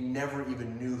that he never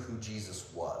even knew who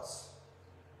Jesus was.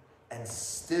 And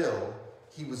still,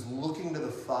 he was looking to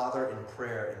the Father in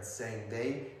prayer and saying,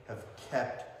 they have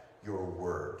kept your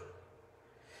word.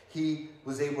 He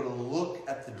was able to look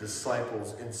at the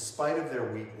disciples in spite of their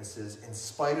weaknesses, in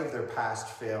spite of their past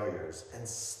failures, and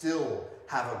still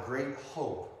have a great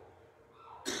hope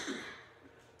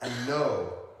and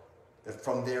know that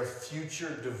from their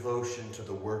future devotion to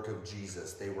the work of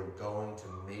Jesus, they were going to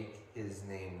make his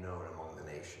name known among the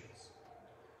nations.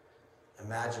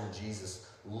 Imagine Jesus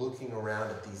looking around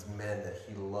at these men that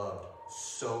he loved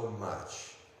so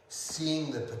much,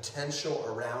 seeing the potential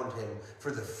around him for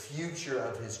the future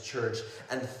of his church,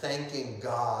 and thanking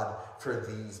God for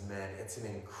these men. It's an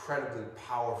incredibly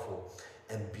powerful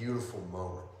and beautiful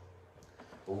moment.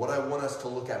 But what I want us to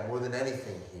look at more than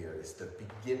anything here is the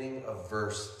beginning of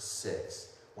verse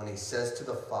 6, when he says to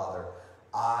the Father,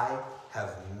 I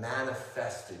have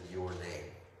manifested your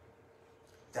name.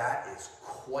 That is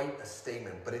quite a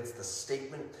statement, but it's the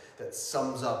statement that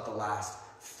sums up the last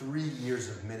 3 years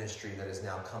of ministry that is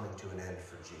now coming to an end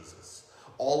for Jesus.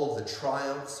 All of the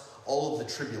triumphs, all of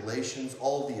the tribulations,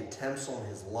 all of the attempts on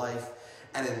his life,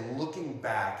 and in looking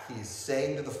back, he is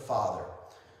saying to the Father,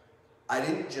 I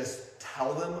didn't just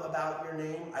tell them about your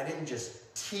name. I didn't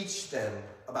just teach them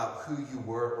about who you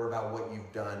were or about what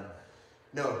you've done.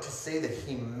 No, to say that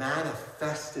he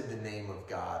manifested the name of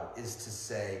God is to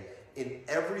say, in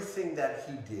everything that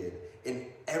he did, in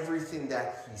everything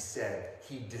that he said,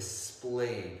 he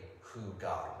displayed who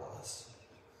God was.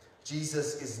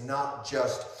 Jesus is not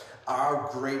just our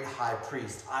great high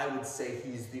priest. I would say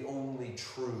he's the only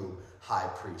true high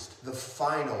priest, the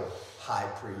final high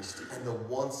priest, and the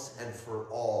once and for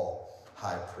all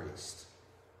high priest.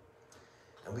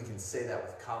 And we can say that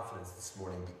with confidence this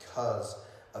morning because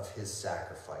of his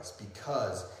sacrifice,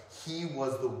 because he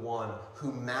was the one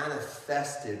who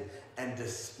manifested and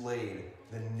displayed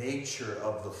the nature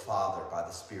of the Father by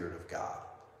the Spirit of God.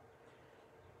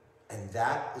 And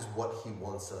that is what he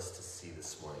wants us to see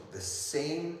this morning. The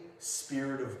same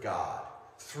Spirit of God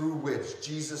through which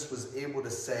Jesus was able to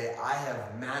say, I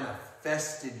have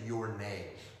manifested your name.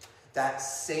 That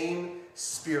same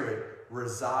Spirit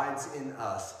resides in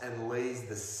us and lays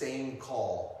the same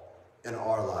call in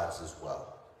our lives as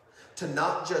well. To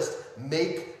not just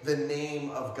make the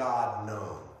name of God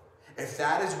known. If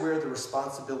that is where the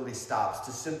responsibility stops,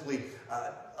 to simply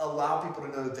allow people to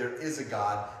know that there is a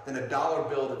God, then a dollar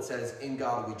bill that says, in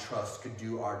God we trust, could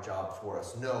do our job for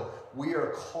us. No, we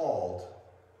are called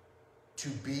to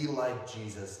be like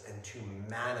Jesus and to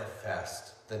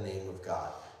manifest the name of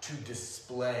God, to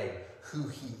display who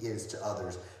he is to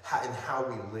others, and how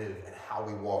we live and how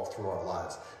we walk through our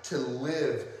lives. To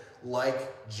live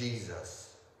like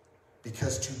Jesus,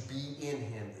 because to be in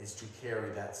him is to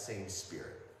carry that same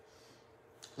Spirit.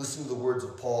 Listen to the words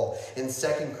of Paul in 2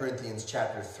 Corinthians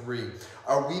chapter 3.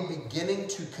 Are we beginning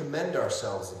to commend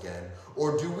ourselves again?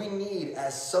 Or do we need,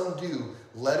 as some do,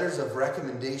 letters of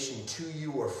recommendation to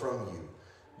you or from you?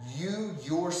 You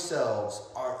yourselves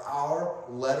are our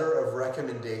letter of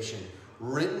recommendation,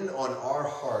 written on our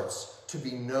hearts to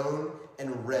be known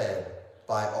and read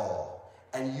by all.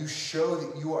 And you show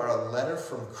that you are a letter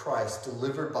from Christ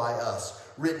delivered by us,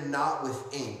 written not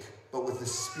with ink, but with the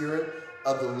Spirit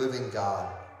of the living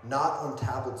God, not on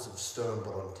tablets of stone,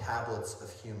 but on tablets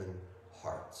of human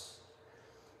hearts.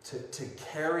 To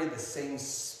carry the same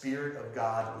Spirit of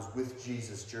God that was with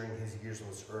Jesus during his years on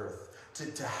this earth,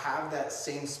 to have that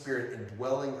same Spirit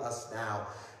indwelling us now,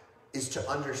 is to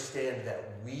understand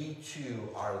that we too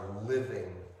are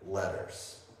living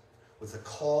letters with a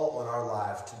call on our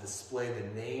lives to display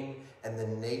the name and the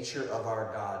nature of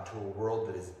our God to a world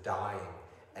that is dying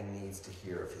and needs to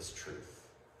hear of his truth.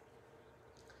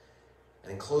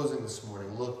 And in closing this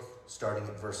morning, look starting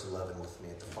at verse 11 with me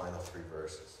at the final 3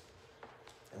 verses.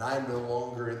 And I am no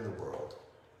longer in the world,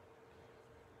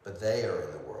 but they are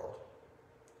in the world,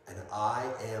 and I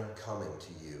am coming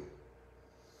to you.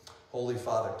 Holy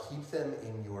Father, keep them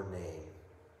in your name,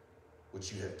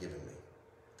 which you have given me,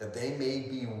 that they may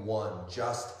be one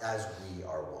just as we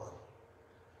are one.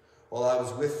 While I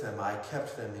was with them, I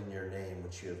kept them in your name,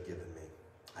 which you have given me.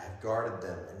 I have guarded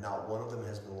them, and not one of them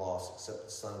has been lost except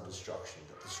the son of destruction,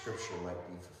 that the scripture might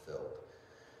be fulfilled.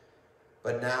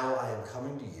 But now I am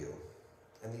coming to you,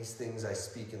 and these things I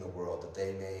speak in the world, that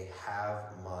they may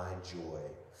have my joy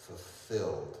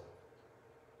fulfilled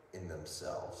in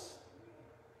themselves.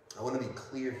 I want to be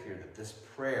clear here that this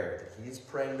prayer that he is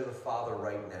praying to the Father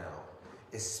right now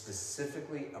is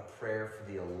specifically a prayer for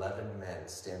the 11 men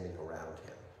standing around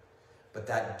him. But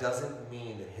that doesn't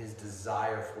mean that his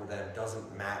desire for them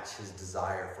doesn't match his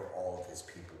desire for all of his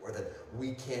people, or that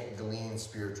we can't glean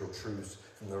spiritual truths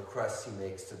from the requests he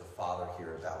makes to the Father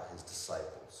here about his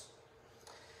disciples.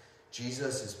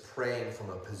 Jesus is praying from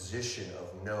a position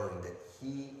of knowing that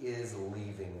he is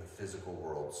leaving the physical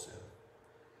world soon.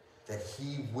 That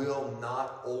he will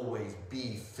not always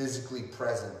be physically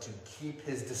present to keep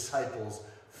his disciples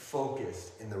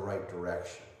focused in the right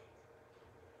direction.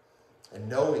 And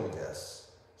knowing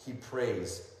this, he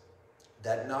prays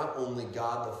that not only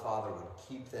God the Father would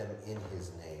keep them in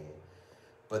his name,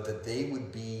 but that they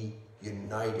would be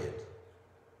united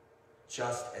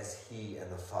just as he and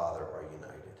the Father are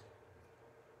united.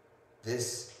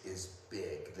 This is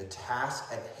big. The task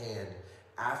at hand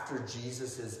after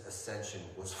Jesus' ascension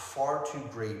was far too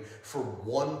great for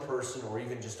one person or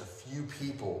even just a few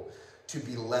people to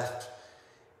be left.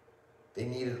 They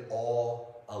needed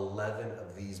all 11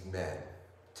 of these men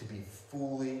to be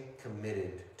fully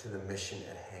committed to the mission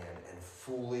at hand and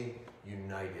fully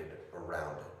united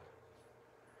around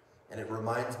it. And it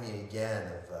reminds me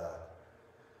again of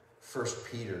 1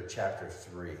 Peter chapter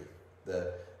 3,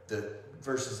 the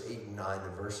verses 8 and 9,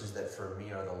 the verses that for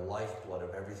me are the lifeblood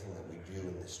of everything that we do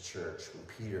in this church. When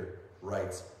Peter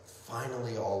writes,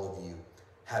 "Finally, all of you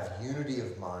have unity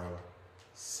of mind,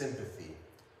 sympathy,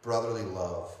 brotherly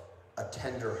love, a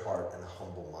tender heart, and a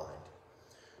humble mind.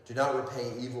 Do not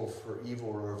repay evil for evil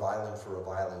or reviling for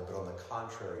reviling, but on the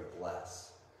contrary,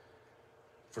 bless.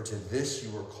 For to this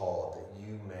you were called, that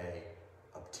you may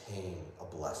obtain a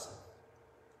blessing."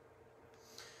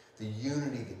 The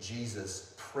unity that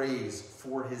Jesus prays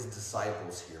for his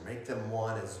disciples here, make them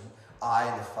one as I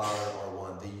and the Father are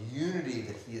one. The unity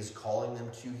that he is calling them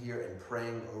to here and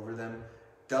praying over them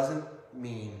doesn't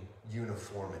mean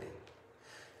uniformity.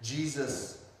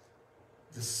 Jesus,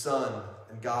 the Son,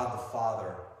 and God the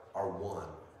Father are one,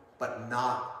 but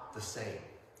not the same,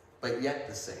 but yet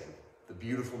the same. The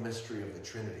beautiful mystery of the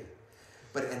Trinity.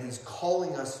 And he's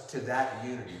calling us to that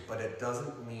unity, but it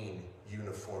doesn't mean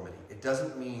uniformity. It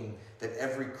doesn't mean that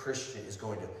every Christian is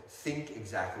going to think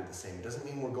exactly the same. It doesn't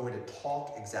mean we're going to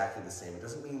talk exactly the same. It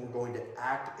doesn't mean we're going to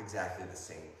act exactly the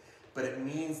same. But it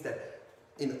means that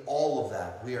in all of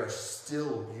that, we are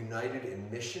still united in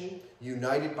mission,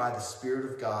 united by the Spirit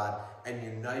of God, and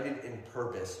united in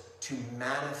purpose to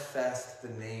manifest the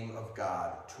name of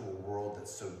God to a world that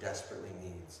so desperately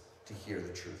needs to hear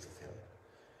the truth of him.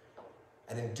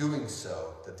 And in doing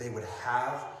so, that they would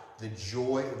have the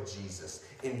joy of Jesus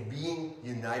in being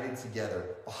united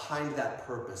together behind that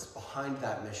purpose, behind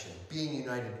that mission. Being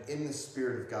united in the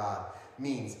Spirit of God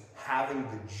means having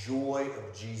the joy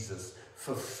of Jesus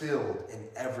fulfilled in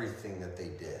everything that they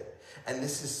did. And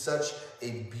this is such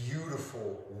a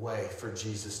beautiful way for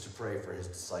Jesus to pray for his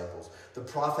disciples. The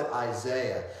prophet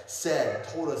Isaiah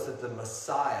told us that the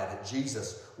Messiah, that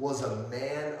Jesus, was a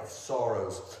man of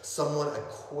sorrows, someone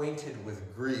acquainted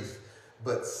with grief,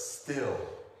 but still,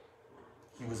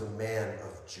 he was a man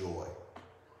of joy.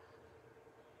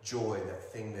 Joy,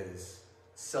 that thing that is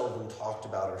seldom talked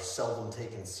about or seldom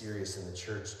taken serious in the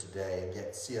church today. And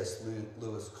yet C.S.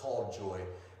 Lewis called joy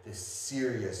this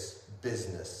serious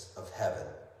business of heaven.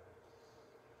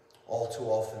 All too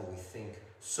often we think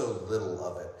so little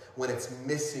of it. When it's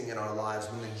missing in our lives,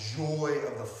 when the joy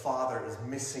of the Father is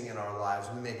missing in our lives,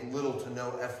 we make little to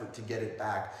no effort to get it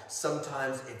back.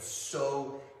 Sometimes it's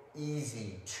so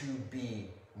easy to be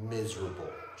miserable,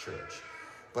 church.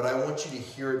 But I want you to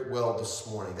hear it well this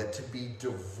morning, that to be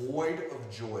devoid of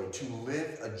joy, to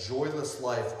live a joyless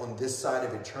life on this side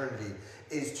of eternity,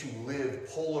 is to live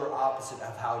polar opposite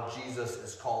of how Jesus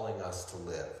is calling us to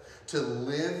live. To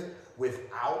live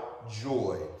without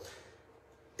joy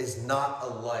is not a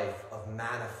life of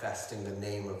manifesting the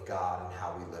name of God in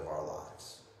how we live our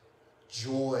lives.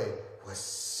 Joy was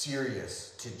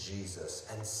serious to Jesus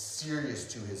and serious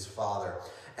to his Father.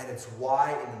 And it's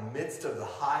why in the midst of the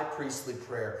high priestly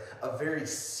prayer, a very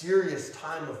serious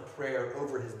time of prayer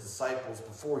over his disciples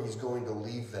before he's going to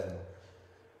leave them,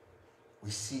 we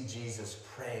see Jesus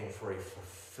praying for a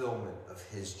fulfillment of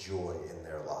his joy in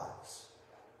their lives.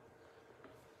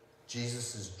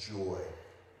 Jesus' joy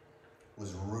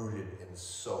was rooted in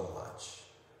so much.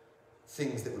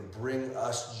 Things that would bring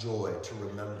us joy to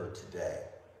remember today.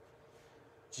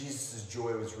 Jesus'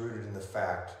 joy was rooted in the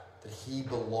fact that he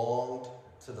belonged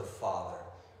to the Father,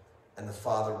 and the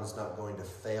Father was not going to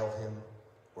fail him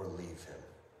or leave him.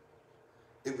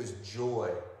 It was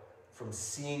joy from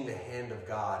seeing the hand of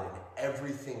God in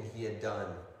everything he had done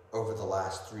over the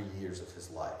last 3 years of his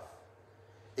life.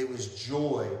 It was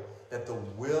joy that the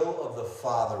will of the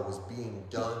Father was being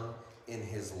done in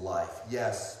his life.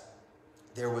 Yes,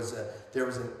 there was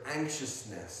an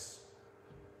anxiousness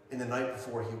in the night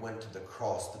before he went to the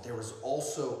cross, but there was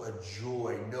also a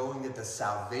joy knowing that the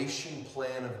salvation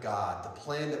plan of God, the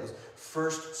plan that was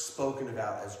first spoken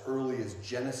about as early as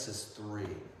Genesis 3,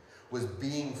 was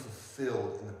being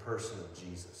fulfilled in the person of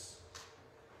Jesus.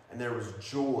 And there was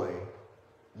joy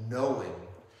knowing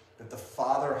that the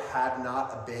Father had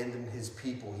not abandoned his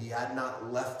people. He had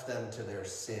not left them to their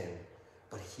sin,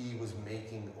 but he was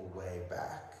making a way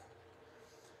back.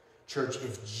 Church,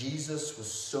 if Jesus was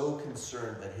so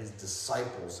concerned that his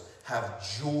disciples have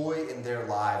joy in their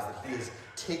lives, that he is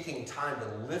taking time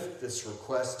to lift this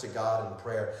request to God in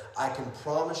prayer, I can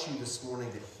promise you this morning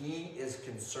that he is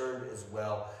concerned as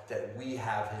well that we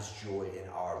have his joy in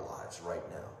our lives right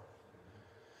now.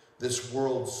 This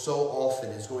world so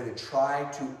often is going to try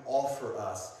to offer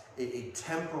us a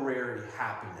temporary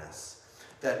happiness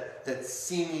that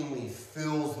seemingly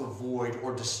fills the void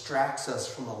or distracts us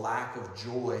from a lack of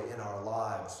joy in our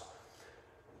lives.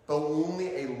 But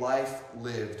only a life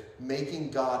lived,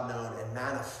 making God known and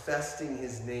manifesting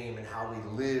his name in how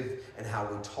we live and how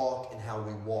we talk and how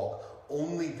we walk,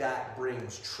 only that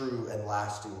brings true and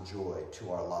lasting joy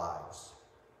to our lives.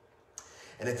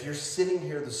 And if you're sitting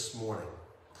here this morning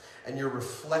and you're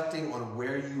reflecting on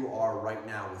where you are right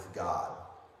now with God,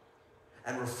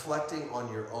 and reflecting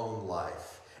on your own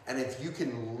life. And if you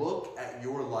can look at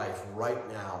your life right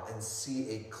now and see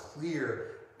a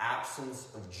clear absence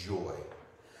of joy,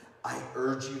 I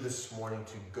urge you this morning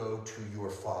to go to your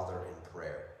Father in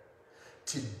prayer.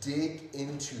 To dig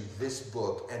into this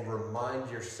book and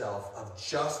remind yourself of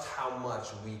just how much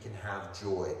we can have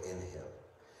joy in him.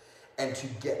 And to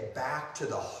get back to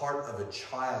the heart of a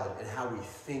child and how we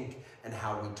think and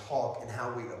how we talk and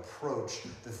how we approach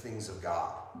the things of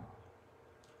God.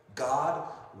 God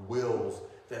wills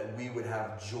that we would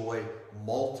have joy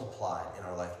multiplied in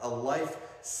our life. A life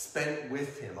spent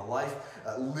with him, a life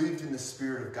lived in the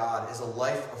Spirit of God is a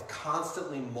life of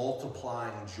constantly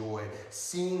multiplying joy,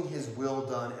 seeing his will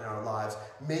done in our lives,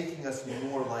 making us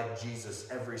more like Jesus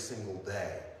every single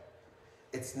day.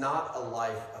 It's not a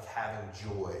life of having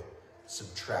joy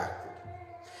subtracted.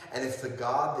 And if the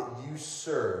God that you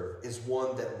serve is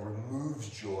one that removes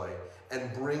joy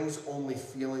and brings only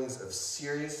feelings of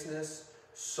seriousness,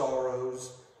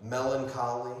 sorrows,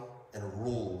 melancholy, and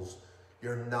rules,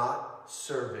 you're not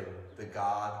serving the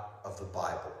God of the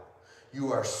Bible.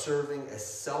 You are serving a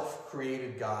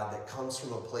self-created God that comes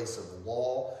from a place of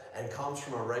law and comes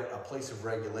from a place of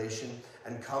regulation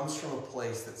and comes from a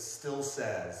place that still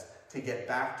says, to get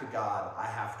back to God, I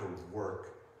have to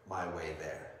work my way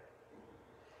there.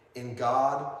 In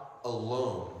God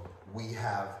alone, we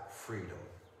have freedom.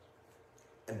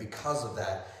 And because of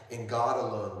that, in God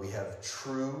alone, we have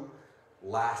true,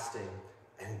 lasting,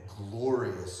 and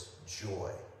glorious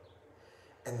joy.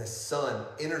 And the Son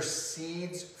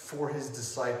intercedes for his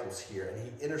disciples here, and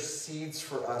he intercedes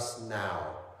for us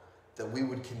now, that we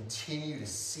would continue to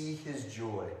see his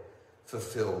joy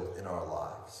fulfilled in our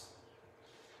lives.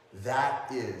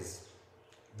 That is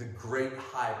the great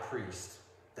high priest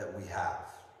that we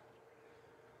have.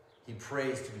 He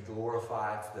prays to be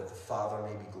glorified so that the Father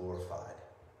may be glorified.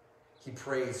 He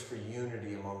prays for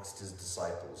unity amongst his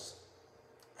disciples.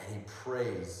 And he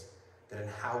prays that in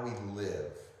how we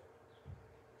live,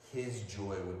 his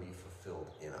joy would be fulfilled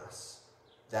in us.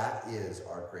 That is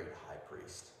our great high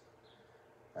priest.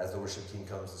 As the worship team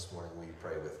comes this morning, will you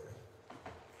pray with me?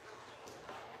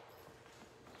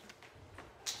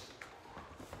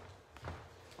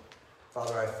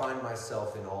 Father, I find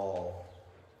myself in awe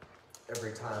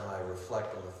every time I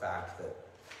reflect on the fact that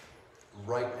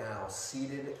right now,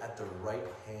 seated at the right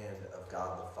hand of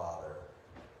God the Father,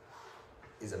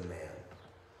 is a man.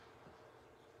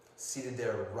 Seated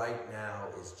there right now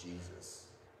is Jesus,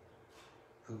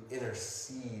 who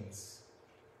intercedes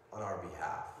on our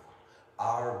behalf.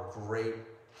 Our great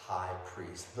high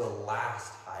priest, the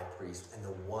last high priest, and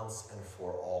the once and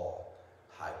for all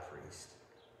high priest.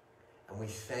 And we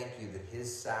thank you that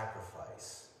his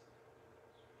sacrifice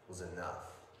was enough.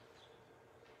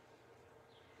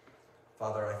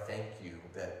 Father, I thank you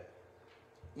that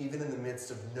even in the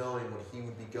midst of knowing what he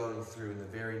would be going through in the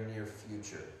very near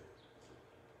future,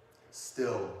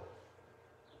 still,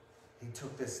 he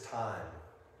took this time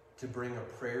to bring a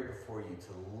prayer before you,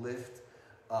 to lift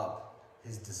up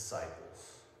his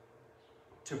disciples,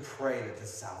 to pray that the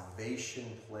salvation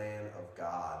plan of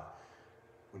God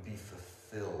would be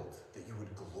fulfilled, that you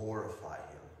would glorify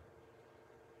him.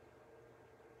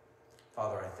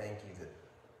 Father, I thank you that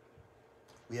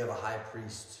we have a high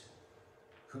priest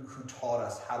who taught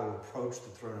us how to approach the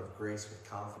throne of grace with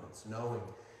confidence, knowing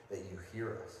that you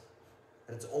hear us.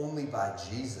 That it's only by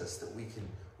Jesus that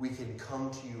we can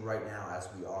come to you right now as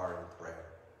we are in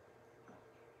prayer.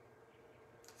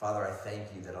 Father, I thank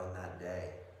you that on that day,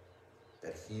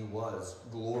 that he was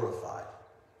glorified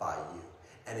by you.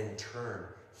 And in turn,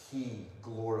 he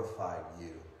glorified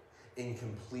you in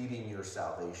completing your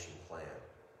salvation plan.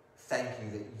 Thank you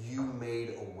that you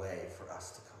made a way for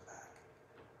us to come back.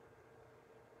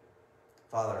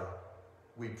 Father,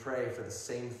 we pray for the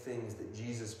same things that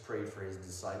Jesus prayed for his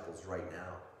disciples right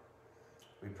now.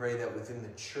 We pray that within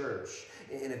the church,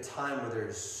 in a time where there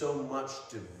is so much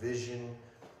division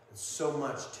and so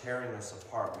much tearing us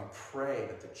apart, we pray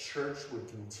that the church would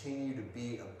continue to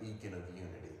be a beacon of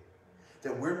unity.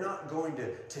 That we're not going to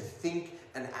think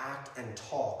and act and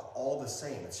talk all the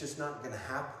same. It's just not going to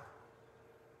happen.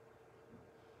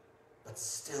 But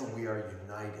still we are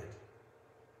united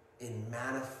in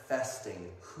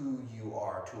manifesting who you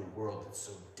are to a world that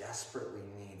so desperately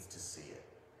needs to see it.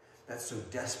 That so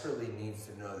desperately needs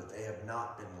to know that they have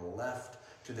not been left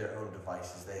to their own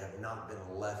devices. They have not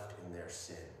been left in their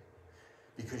sin.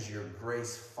 Because your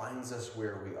grace finds us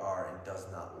where we are and does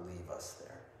not leave us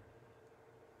there.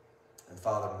 And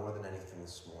Father, more than anything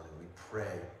this morning, we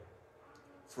pray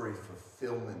for a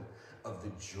fulfillment of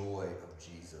the joy of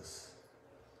Jesus.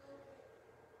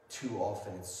 Too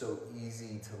often it's so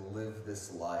easy to live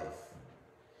this life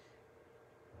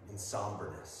in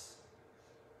somberness,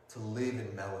 to live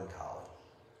in melancholy.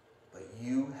 But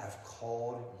you have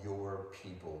called your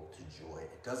people to joy.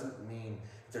 It doesn't mean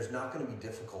there's not going to be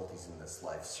difficulties in this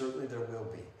life. Certainly there will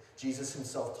be. Jesus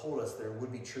himself told us there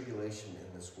would be tribulation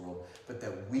in this world, but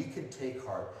that we could take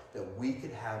heart, that we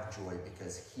could have joy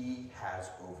because he has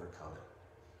overcome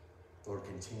it. Lord,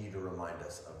 continue to remind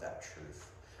us of that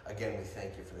truth. Again, we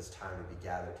thank you for this time to be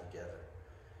gathered together.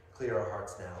 Clear our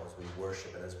hearts now as we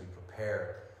worship and as we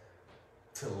prepare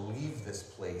to leave this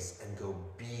place and go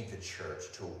be the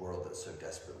church to a world that so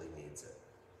desperately needs it.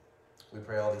 We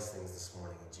pray all these things this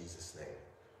morning in Jesus' name.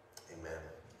 Amen.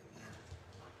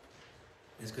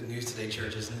 It's good news today,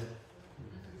 church, isn't it?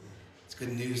 It's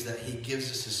good news that he gives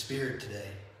us his Spirit today.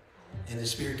 And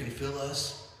his Spirit can fill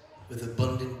us with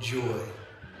abundant joy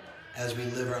as we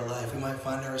live our life. We might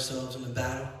find ourselves in a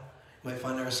battle. We might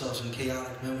find ourselves in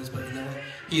chaotic moments, but you know what?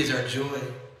 He is our joy.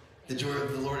 The joy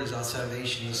of the Lord is our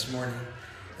salvation this morning.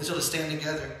 And so let's stand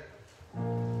together.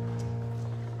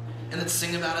 And let's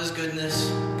sing about his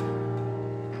goodness,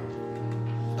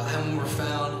 about how we're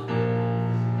found.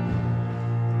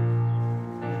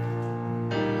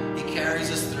 He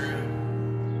carries us through.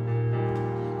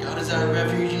 God is our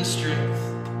refuge and strength,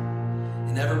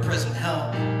 and ever-present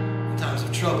help in times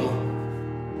of trouble,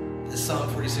 as Psalm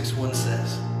 46:1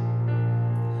 says.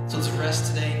 So let's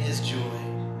rest today in his joy.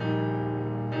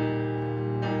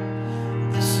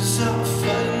 This is how I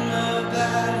fight my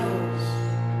battles.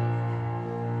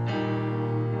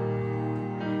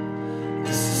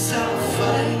 This is how I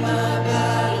fight my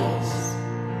battles.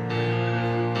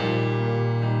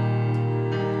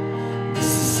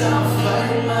 This is how I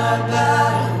fight my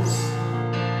battles.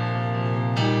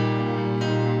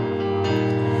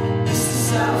 This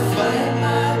is how I fight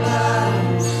my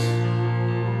battles.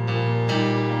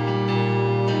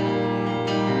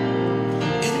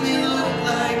 It may look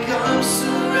like I'm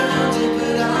surrounded,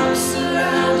 but I'm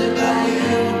surrounded by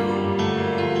you.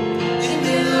 It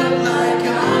may look like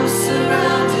I'm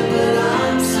surrounded, but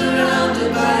I'm surrounded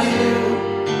by you.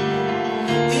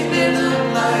 It may look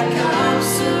like I'm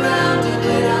surrounded,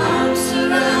 but I'm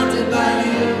surrounded by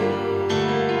you.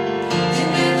 It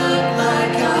may look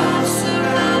like I'm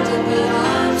surrounded, but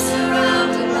I'm surrounded.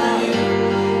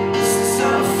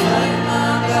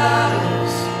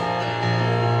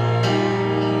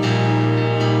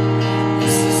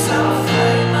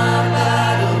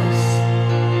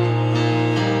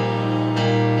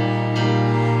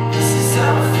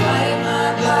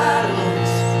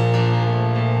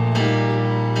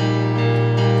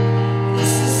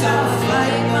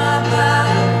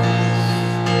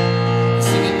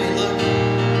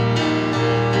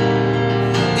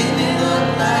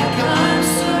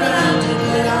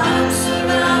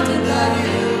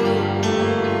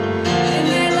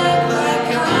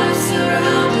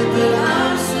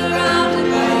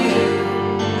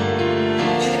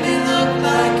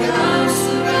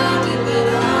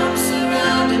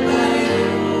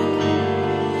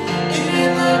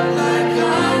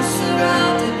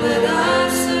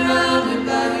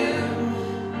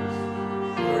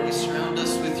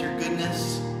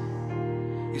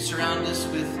 surround us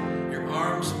with your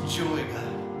arms of joy, God.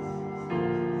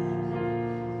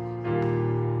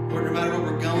 Lord, no matter what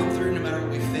we're going through, no matter what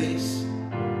we face,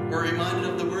 we're reminded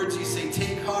of the words you say,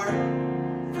 take heart,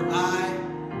 for I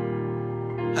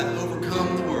have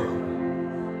overcome the world.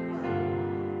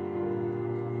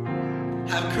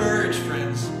 Have courage,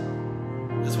 friends.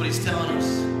 That's what he's telling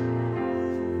us.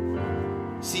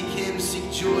 Seek him,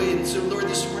 seek joy. And so, Lord,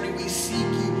 this morning we seek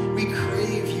you. We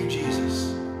crave you,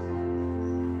 Jesus.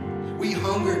 We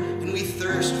hunger and we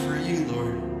thirst for you,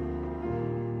 Lord.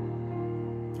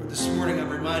 Lord, this morning I'm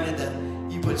reminded that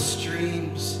you put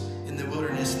streams in the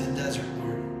wilderness and the desert,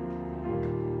 Lord.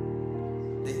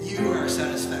 That you are our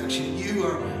satisfaction. You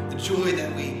are the joy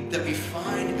that we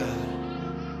find, God.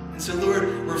 And so,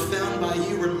 Lord, we're found by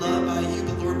you, we're loved by you,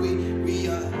 but Lord, we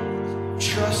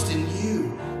trust in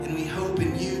you and we hope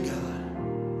in you, God.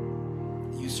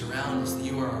 You surround us, that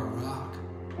you are our rock.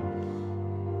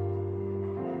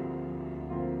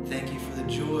 Thank you for the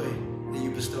joy that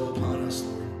you bestow upon us,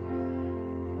 Lord.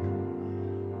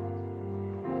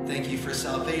 Thank you for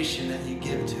salvation that you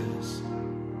give to us.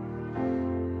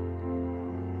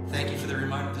 Thank you for the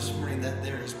reminder this morning that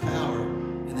there is power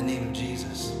in the name of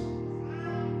Jesus.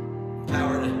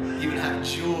 Power to even have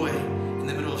joy in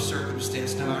the middle of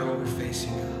circumstance, no matter what we're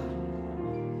facing, God.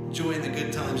 Joy in the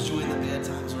good times, joy in the bad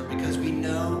times, Lord, because we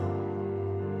know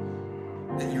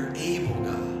that you're able,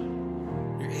 God.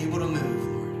 You're able to move,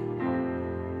 Lord.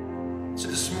 So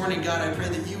this morning, God, I pray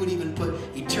that you would even put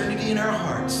eternity in our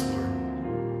hearts, Lord.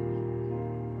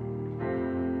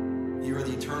 You are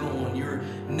the eternal one. You're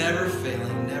never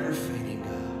failing, never fading,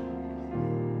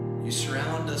 God. You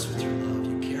surround us with your love.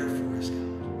 You care for us, God.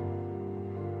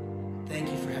 Thank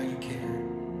you for how you care.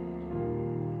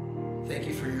 Thank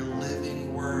you for your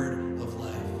living word of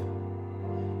life.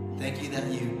 Thank you that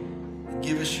you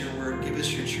give us your word, give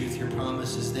us your truth, your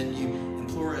promises, then you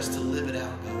implore us to live it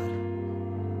out, God.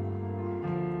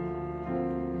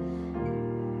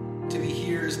 To be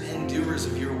hearers and doers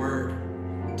of your word,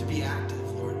 to be active,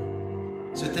 Lord.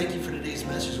 So thank you for today's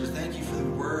message, Lord. Thank you for the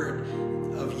word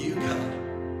of you, God.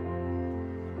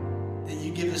 That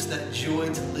you give us that joy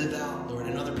to live out, Lord,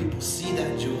 and other people see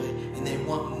that joy and they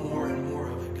want more and more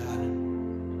of it, God.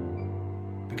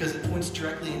 Because it points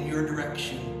directly in your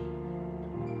direction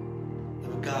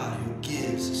of a God who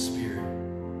gives a spirit.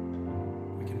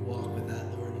 We can walk with that,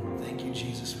 Lord. And thank you,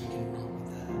 Jesus, we can walk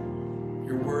with that.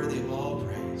 You're worthy of all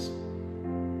praise. In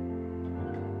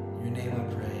your name I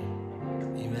pray.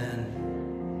 Amen.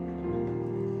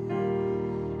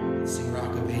 Let's sing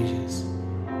Rock of Ages.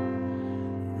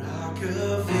 Rock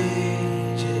of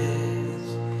ages,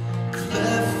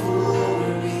 cleft for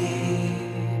me,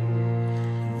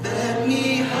 let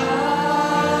me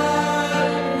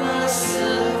hide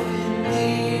myself in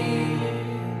thee.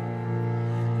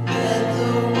 Let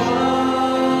the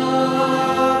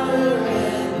water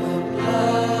and the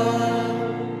blood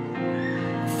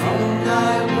from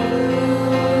thy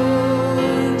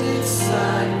wounded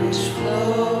side which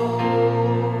flow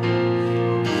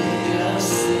be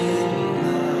us in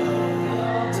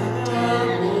love to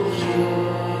double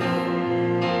cure.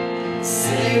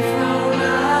 Save from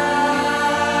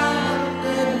wrath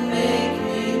and make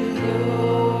me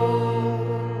pure.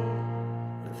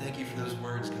 Lord, thank you for those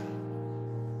words, God.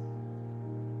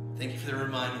 Thank you for the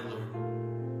reminder, Lord.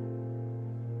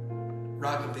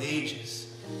 Rock of ages,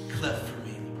 cleft for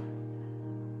me, Lord.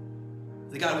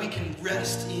 That God, we can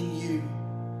rest in you.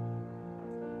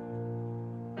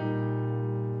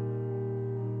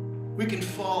 We can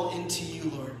fall into you,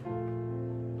 Lord.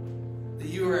 That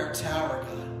you are our tower,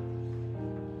 God.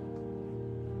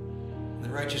 And the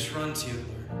righteous run to you, Lord.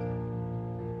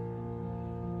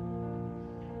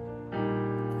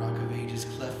 Rock of ages,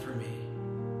 cleft for me.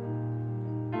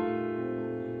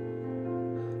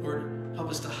 Lord, help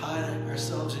us to hide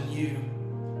ourselves in you.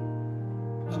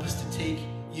 Help us to take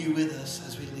you with us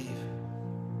as we leave.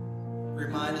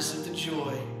 Remind us of the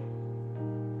joy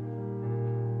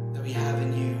that we have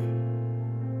in you.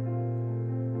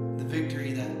 The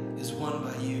victory that is won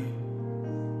by you.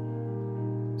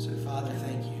 So, Father,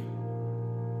 thank you.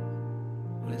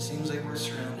 When it seems like we're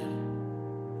surrounded,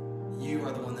 you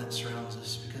are the one that surrounds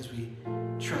us because we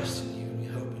trust in you and we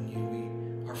hope in you. We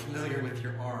are familiar with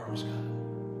your arms, God.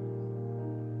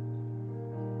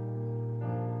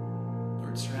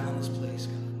 Lord, surround this place,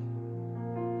 God.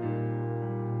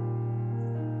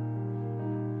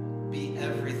 Be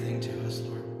everything to us,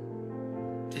 Lord.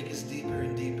 Take us deeper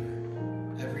and deeper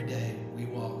every day we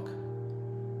walk.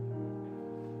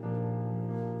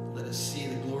 Let us see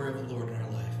the glory of the Lord in our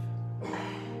life.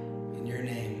 In your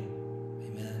name,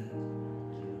 amen.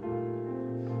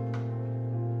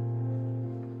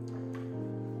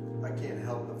 can't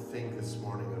help but think this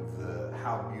morning of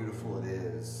how beautiful it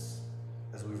is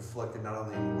as we reflected not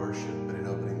only in worship, but in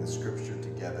opening the scripture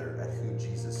together at who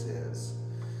Jesus is.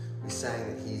 We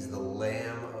sang that he's the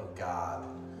Lamb of God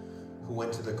who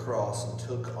went to the cross and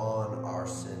took on our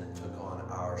sin and took on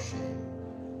our shame.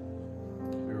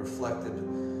 We reflected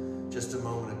just a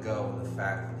moment ago on the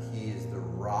fact that he is the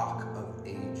rock of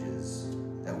ages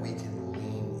that we can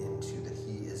lean into, that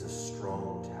he is a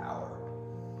strong tower.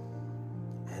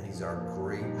 And he's our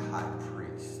great high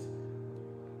priest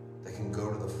that can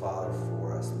go to the Father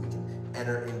for us, and we can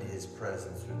enter into his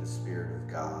presence through the Spirit of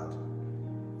God,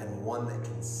 and one that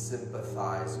can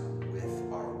sympathize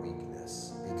with our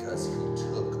weakness because he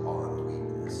took on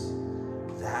weakness.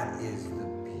 That is the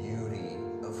beauty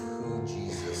of who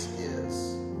Jesus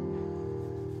is.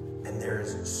 And there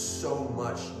is so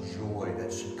much joy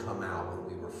that should come out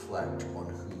when we reflect on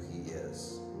who he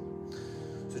is.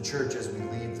 So church, as we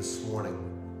leave this morning,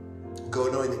 go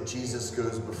knowing that Jesus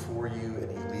goes before you and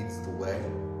he leads the way.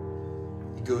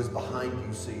 He goes behind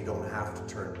you so you don't have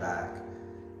to turn back.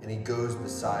 And he goes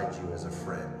beside you as a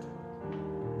friend.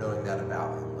 Knowing that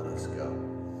about him, let us go.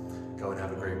 Go and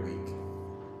have a great week.